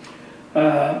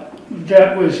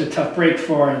that was a tough break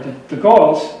for the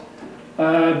Gauls.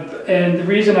 And the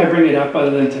reason I bring it up,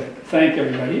 other than to thank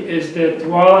everybody, is that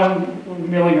while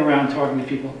I'm milling around talking to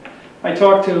people, I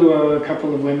talked to a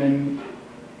couple of women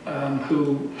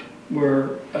who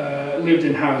lived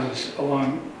in houses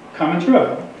along Commons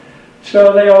Road.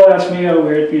 So they all asked me, oh,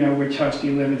 which house do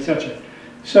you live, etc.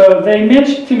 So they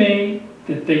mentioned to me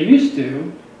that they used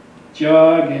to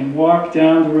jog and walk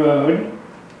down the road,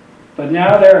 but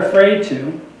now they're afraid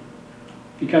to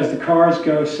because the cars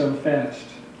go so fast.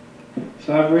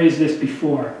 So I've raised this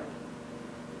before.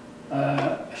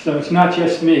 So it's not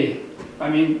just me.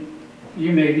 I mean,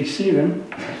 you maybe see them.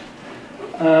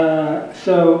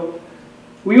 So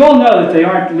we all know that they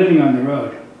aren't living on the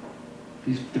road.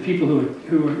 The people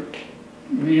who are,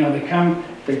 they come.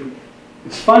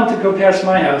 It's fun to go past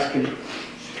my house because,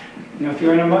 if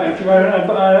you're on a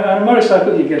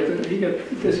motorcycle, you get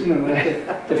this,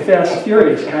 like the Fast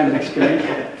Furious kind of experience.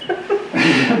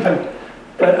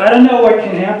 But I don't know what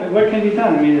can happen. What can be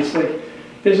done? I mean, it's like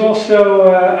there's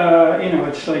also,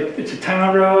 it's like it's a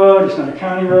town road. It's not a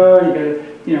county road.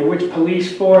 You got to, which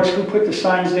police force, who put the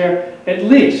signs there? At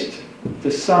least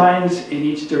the signs in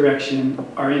each direction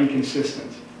are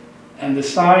inconsistent. And the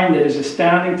sign that is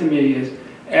astounding to me is,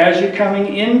 as you're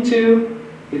coming into,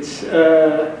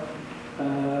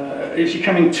 if you're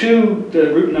coming to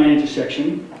the Route 9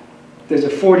 intersection, there's a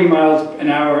 40 miles an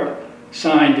hour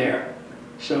sign there.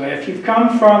 So if you've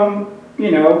come from,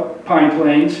 Pine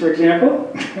Plains, for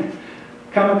example,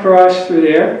 come across through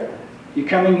there, you're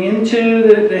coming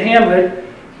into the hamlet,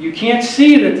 you can't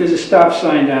see that there's a stop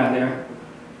sign down there,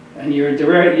 and you're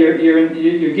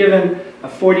given a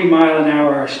 40 mile an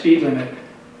hour speed limit.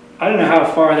 I don't know how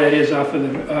far that is off of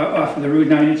the Route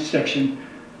 9 intersection.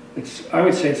 I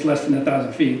would say it's less than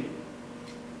 1,000 feet.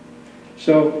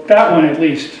 So that one at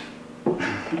least.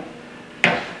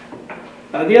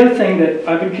 The other thing that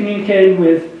I've been communicating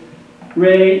with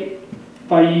Ray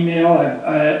by email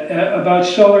about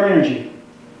solar energy.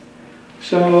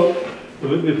 So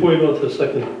before you go to the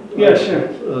second. Yes, sir.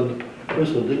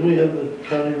 Listen, didn't we have the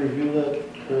county review that?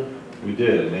 We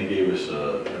did, and they gave us,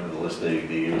 remember the list they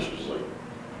gave us was like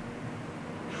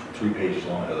 3 pages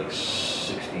long, had like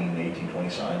 16, 18, 20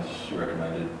 signs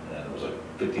recommended, and it was like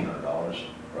 $1,500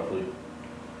 roughly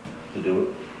to do it.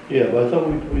 Yeah, but I thought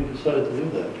we decided to do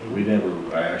that.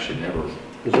 I actually never.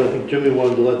 Because I think Jimmy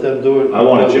wanted to let them do it. I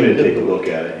wanted Jimmy to take a look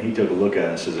at it, and he took a look at it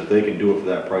and says if they can do it for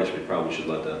that price, we probably should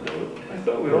let them do it. I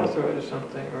thought we authorized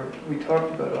something, or we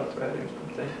talked about authorizing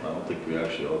something. I don't think we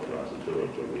actually authorized it to do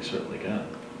it, but we certainly can.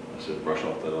 I said brush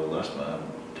off that old estimate and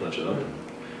touch it up.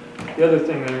 The other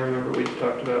thing I remember we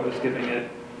talked about was giving it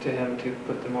to him to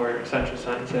put the more essential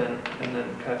signs in, and then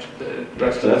catch the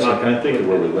rest of them up. I kind of think of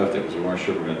where we left it, because we weren't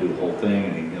sure we were going to do the whole thing,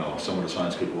 and some of the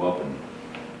signs could go up, and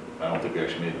I don't think we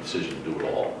actually made the decision to do it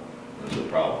all. That was the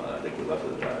problem, and I think we left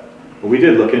it at that. But we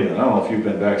did look into it. I don't know if you've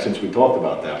been back since we talked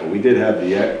about that, but we did have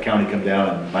the county come down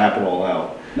and map it all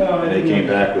out. No, and they came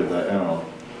back with,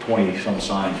 20-some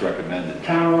signs recommended.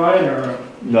 Townwide or?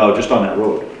 No, just on that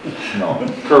road.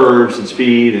 Curves and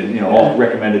speed and, all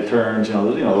recommended turns, there's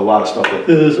a lot of stuff that.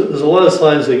 There's a lot of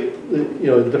signs that,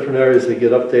 in different areas that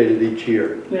get updated each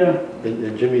year. Yeah.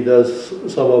 And Jimmy does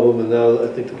some of them, and now I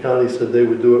think the county said they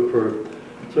would do it for a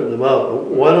certain amount.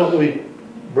 Why don't we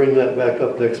bring that back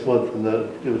up next month and then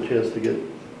give a chance to get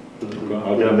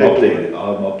I'll have them update it.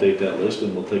 I'll have them update that list,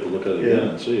 and we'll take a look at it again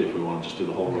and see if we want to just do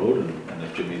the whole road, and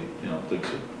if Jimmy, thinks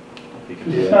that he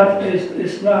can do that.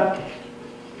 It's not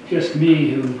just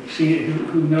me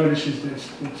who notices this.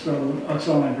 So that's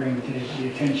all I bring to the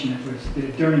attention. It was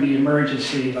during the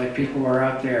emergency, like people were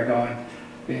out there going,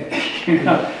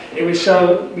 it was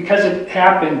so, because it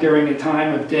happened during a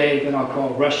time of day that I'll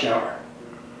call rush hour.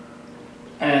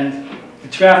 And the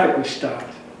traffic was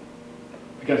stopped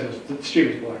because the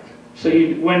street was blocked. So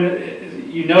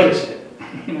when you notice it,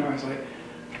 I was like,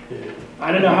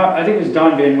 I don't know how, I think it was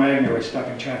Don Van Wagner was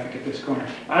stopping traffic at this corner.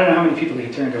 I don't know how many people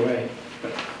he turned away,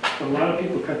 but So a lot of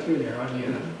people cut through there, oddly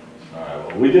enough. All right,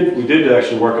 well, we did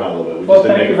actually work on it a little bit. We Well, just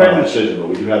didn't thank make you a very final much. decision, but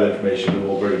we do have the information, and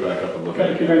we'll bring it back up and look at it.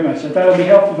 Thank you very much. I thought it would be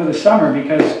helpful for the summer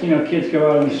because, you know, kids go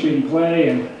out on the street and play,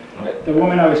 and Right. the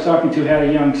woman I was talking to had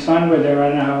a young son with her. I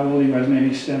don't know how old he was,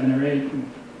 maybe 7 or 8.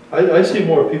 I see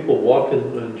more people walking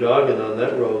and jogging on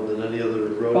that road than any other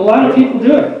road. A lot of people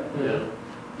do it. Yeah.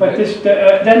 But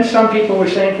then some people were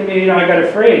saying to me, you know, I got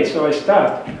afraid, so I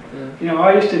stopped. You know,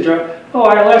 I used to jog.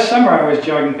 Last summer I was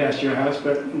jogging past your house,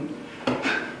 but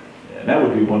Yeah, and that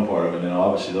would be one part of it, and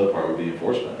obviously the other part would be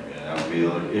enforcement. I mean, that would be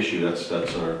an issue, that's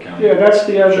our county. yeah, that's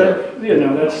the other. Sure. You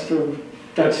know, that's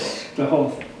the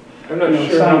whole. I'm not You know,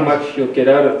 sure how signs. much you'll get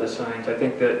out of the signs. I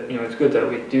think that, you know, it's good that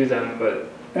we do them, but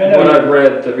I know. what I've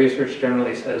read, the research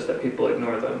generally says that people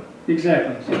ignore them.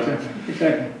 Exactly.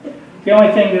 The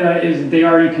only thing is they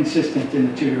are inconsistent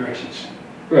in the two directions.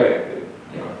 Right.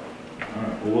 Yeah. All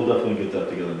right, well, we'll definitely get that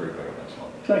together and bring it back up next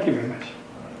month. Thank you very much.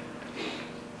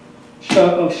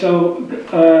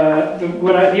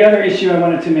 The other issue I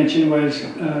wanted to mention was,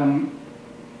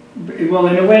 well,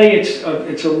 in a way, it's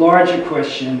a larger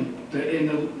question.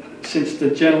 Since the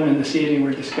gentlemen this evening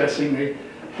were discussing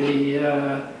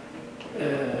the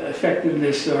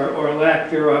effectiveness or lack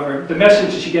thereof, or the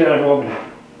message that you get out of Albany.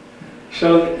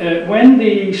 So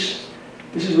this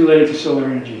is related to solar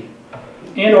energy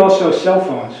and also cell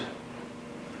phones.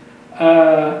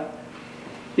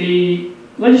 The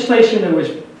legislation that was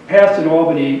passed in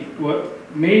Albany,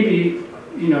 maybe,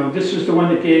 you know, this was the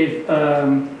one that gave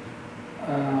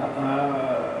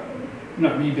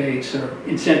not rebates or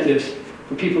incentives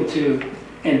for people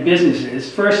and businesses.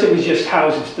 First it was just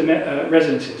houses,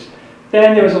 residences.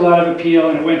 Then there was a lot of appeal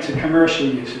and it went to commercial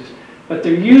uses. But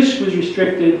the use was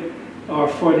restricted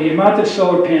for the amount of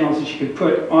solar panels that you could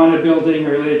put on a building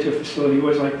or related to a facility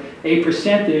was like a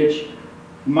percentage,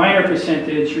 minor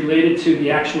percentage related to the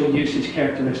actual usage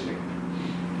characteristic.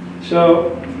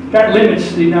 So that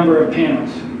limits the number of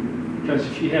panels. Because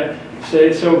if you have,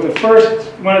 say, so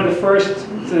one of the first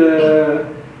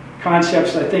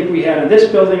concepts I think we had on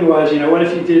this building was, you know, what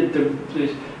if you did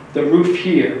the roof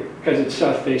here, because it's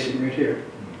south-facing right here.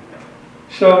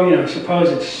 So, you know,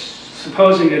 supposing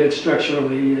that it's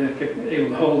structurally able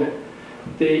to hold it.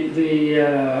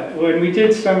 When we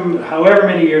did however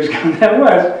many years ago that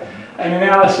was, an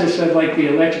analysis of like the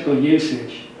electrical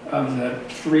usage of the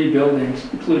 3 buildings,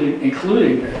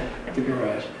 including the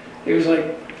garage, it was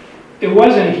like, it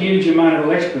wasn't a huge amount of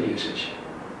electrical usage.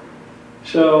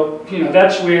 So, you know,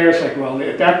 that's where it's like, well,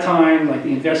 at that time, like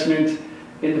the investment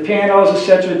in the panels,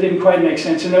 etc., didn't quite make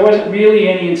sense. And there wasn't really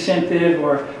any incentive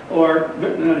or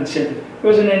not incentive,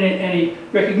 there wasn't any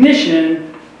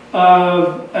recognition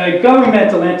of a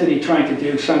governmental entity trying to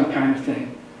do some kind of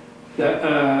thing.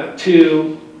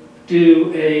 To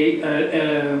do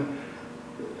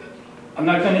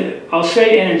I'll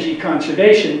say energy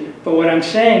conservation, but what I'm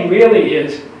saying really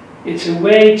is, it's a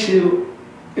way to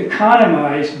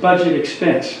economize budget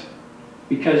expense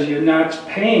because you're not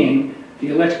paying the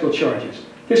electrical charges.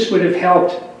 This would have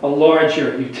helped a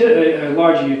larger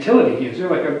utility user,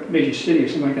 like a major city or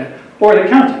something like that, or the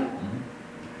county.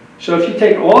 So if you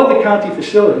take all of the county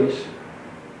facilities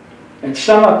and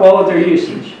sum up all of their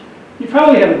usage, you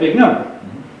probably have a big number.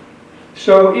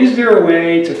 So is there a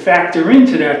way to factor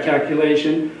into that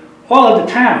calculation all of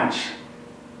the towns?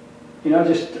 You know,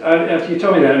 just after you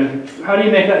told me that, I mean, how do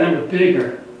you make that number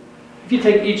bigger? If you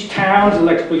take each town's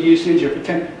electrical usage, or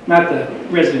not the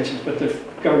residences, but the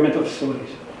governmental facilities,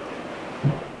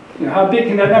 you know, how big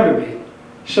can that number be?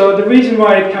 So the reason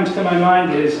why it comes to my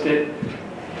mind is that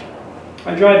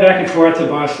I drive back and forth to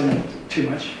Boston too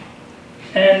much.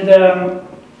 And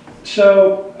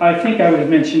so I think I was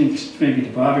mentioning maybe to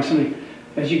Bob or somebody,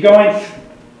 as you're going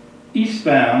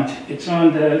eastbound, it's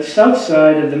on the south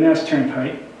side of the Mass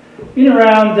Turnpike, in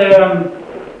around,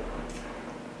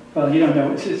 well, you don't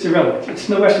know, it's irrelevant. It's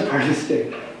in the western part of the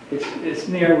state. It's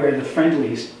near where the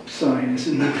Friendly's sign is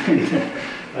in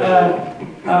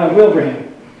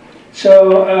Wilbraham.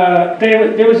 So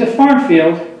there was a farm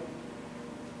field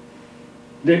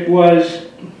that was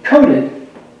coated,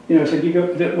 you know, so you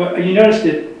noticed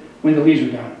it when the leaves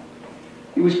were down.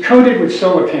 It was coated with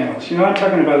solar panels. You know, I'm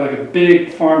talking about like a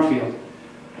big farm field.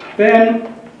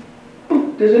 Then,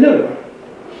 boom, there's another one.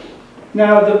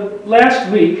 Now, the last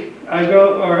week, I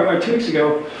go, or 2 weeks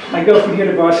ago, I go from here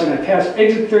to Boston. I pass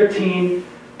exit 13,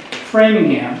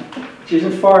 Framingham, which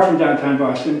isn't far from downtown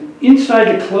Boston.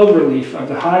 Inside the cloverleaf of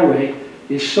the highway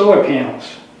is solar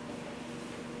panels.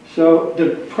 So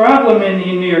the problem in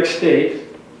New York State,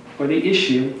 or the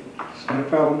issue, it's not a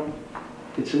problem,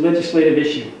 it's a legislative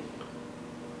issue,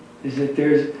 is that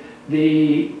there's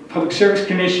the Public Service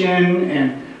Commission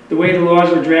and the way the laws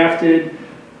were drafted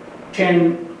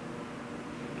 10,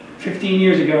 15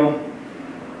 years ago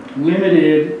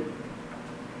limited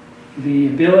the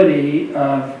ability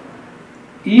of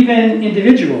even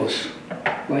individuals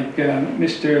like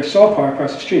Mr. Solpar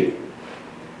across the street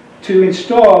to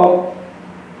install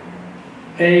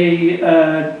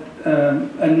to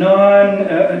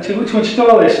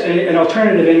install an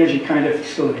alternative energy kind of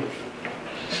facility.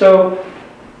 So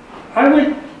I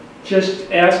would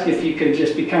just ask if you could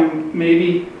just become,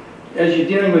 maybe as you're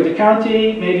dealing with the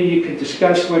county, maybe you could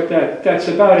discuss what that's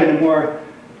about in a more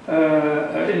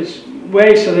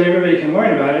way so that everybody can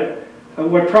learn about it,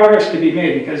 what progress could be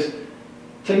made, because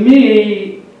to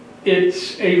me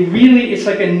it's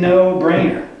like a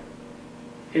no-brainer.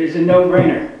 It is a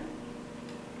no-brainer.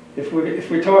 If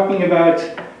we're talking about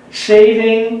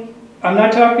saving, I'm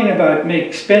not talking about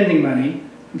spending money,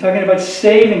 I'm talking about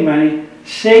saving money,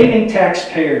 saving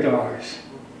taxpayer dollars,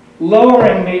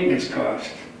 lowering maintenance costs.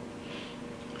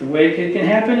 The way it can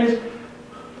happen is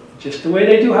just the way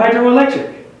they do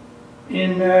hydroelectric. I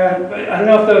don't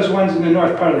know if those ones in the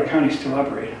north part of the county still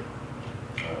operate.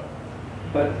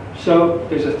 But, so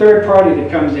there's a third party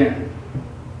that comes in.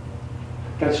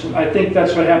 I think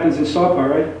that's what happens in Solpar,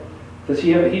 right? Does he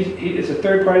have, it's a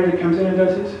third party that comes in and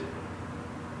does this?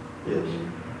 Yes.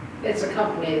 It's a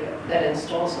company that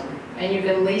installs them, and you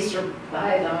can lease or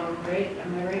buy them, right?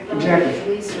 Am I right?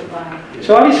 Exactly. Lease or buy.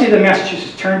 So obviously the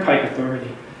Massachusetts Turnpike Authority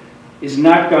is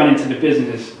not gone into the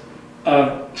business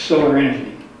of solar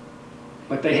energy,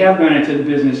 but they have gone into the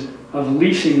business of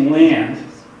leasing land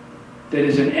that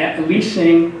is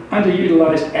leasing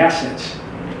underutilized assets.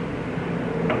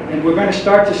 And we're going to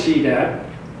start to see that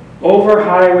over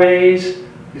highways.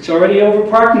 It's already over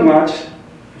parking lots.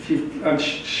 I'm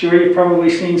sure you've probably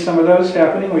seen some of those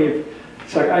happening where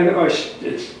it's like,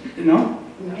 no?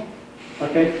 No.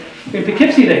 Okay. In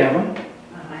Poughkeepsie they have them.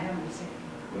 I haven't seen.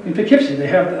 In Poughkeepsie they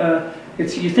have,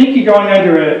 you think you're going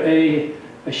under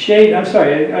a shade, I'm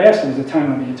sorry, I asked them there's a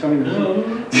time limit, you told me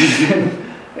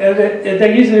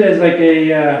they use it as like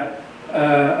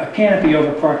a canopy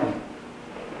over parking.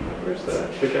 Where's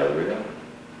the gallery at?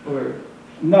 Or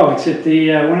No, it's at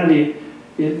the, one of the,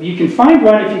 you can find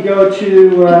one if you go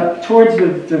to, towards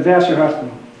the Vassar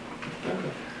Hospital.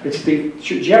 It's the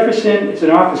Jefferson, it's an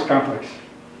office complex.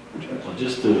 Well,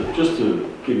 just to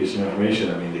give you some information,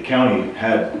 I mean, the county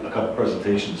had a couple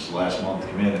presentations last month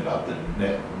come in about the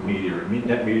net meter,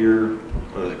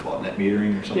 what do they call it, net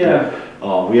metering or something?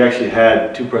 Yeah. We actually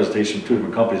had two presentations from two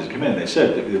different companies that come in. They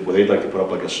said that they'd like to put up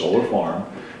like a solar farm,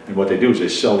 and what they do is they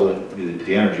sell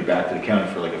the energy back to the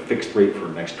county for like a fixed rate for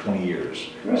the next 20 years.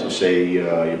 Right. So say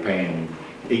you're paying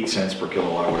 8 cents per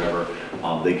kilowatt or whatever,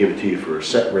 they give it to you for a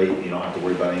set rate. You don't have to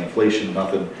worry about any inflation,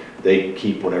 nothing. They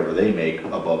keep whatever they make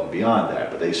above and beyond that,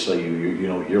 but they sell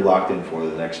you're locked in for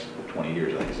the next 20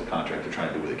 years. I think is the contract they're trying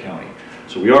to do with the county.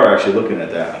 So we are actually looking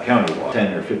at that in county law,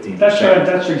 10 or 15%.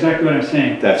 That's exactly what I'm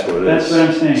saying. That's what it is. That's what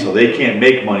I'm saying. So they can't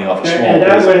make money off a small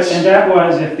business. And that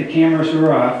was if the cameras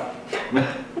were off.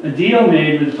 A deal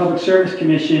made with the Public Service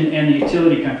Commission and the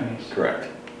utility companies. Correct.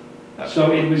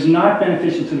 So it was not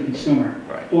beneficial to the consumer,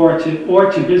 right, or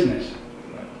to business.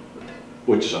 Right.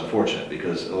 Which is unfortunate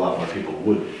because a lot more people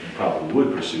probably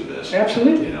would pursue this.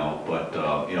 Absolutely. You know, but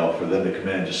for them to come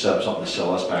in and just set up something to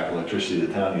sell us back electricity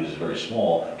the town uses very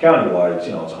small. Countywide, it's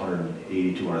 $180,000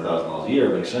 to $200,000 a year.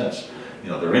 It makes sense.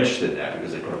 They're interested in that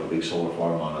because they put up a big solar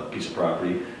farm on a piece of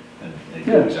property, and they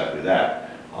do exactly that.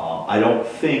 I don't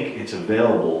think it's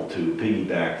available to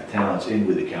piggyback the towns in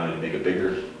with the county to make it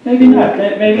bigger. Maybe not.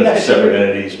 Maybe not. Separate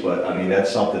entities, but I mean that's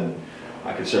something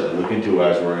I could certainly look into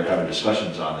as we're having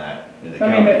discussions on that in the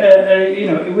county.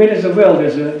 Where there's a will,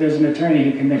 there's an attorney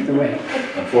who can make the way.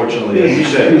 Unfortunately, as you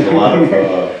said, there's a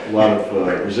lot of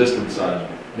resistance on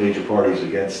major parties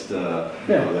against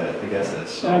against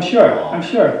this. So, I'm sure.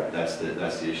 That's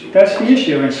the issue. That's the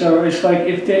issue, and so it's like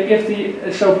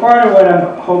so part of what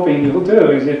I'm hoping you'll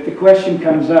do is if the question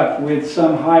comes up with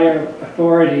some higher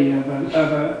authority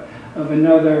of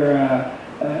another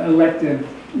elected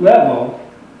level,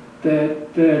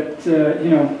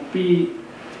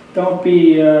 don't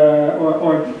be I'm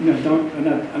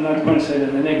not going to say that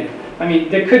in the negative. I mean,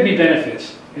 there could be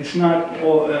benefits. It's not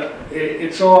all,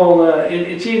 it's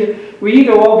either, we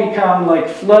either all become like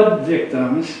flood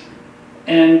victims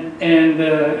and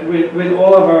with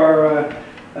all of our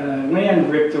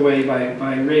land ripped away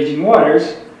by raging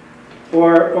waters,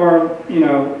 or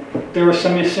there are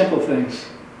some simple things.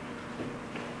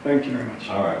 Thank you very much.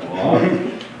 All right,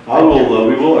 well,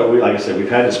 we will, like I said, we've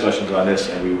had discussions on this,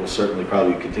 and we will certainly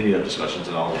probably continue to have discussions,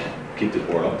 and I'll keep the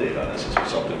board updated on this. This is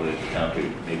something that the town could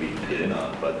maybe get in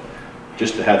on, but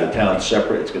just to have the town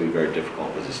separate, it's gonna be very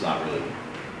difficult, because it's not really,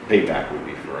 payback would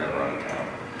be forever on the town.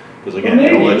 Because again, they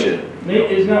don't let you.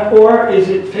 Is not, or is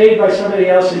it paid by somebody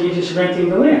else and you're just renting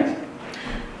the land?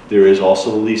 There is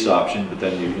also a lease option, but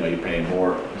then you're paying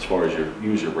more as far as your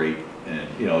user rate. And,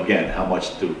 again, how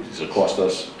much does it cost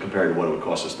us compared to what it would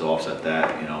cost us to offset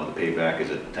that? The payback,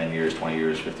 is it 10 years, 20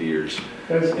 years, 50 years?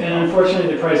 And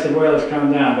unfortunately, the price of oil has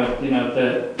come down, but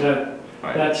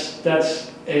Right.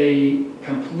 that's a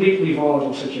completely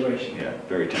volatile situation. Yeah,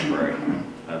 very temporary,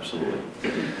 absolutely.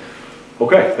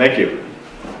 Okay, thank you.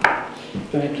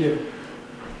 Thank you.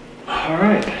 All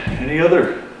right, any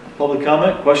other public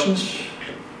comment, questions?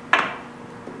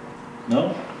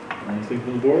 No? Anything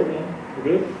from the board? No? We're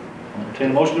good? I'll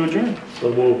entertain a motion to adjourn.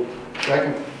 So we'll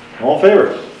Second. All in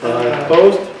favor?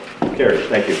 Opposed? Carried,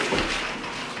 thank you.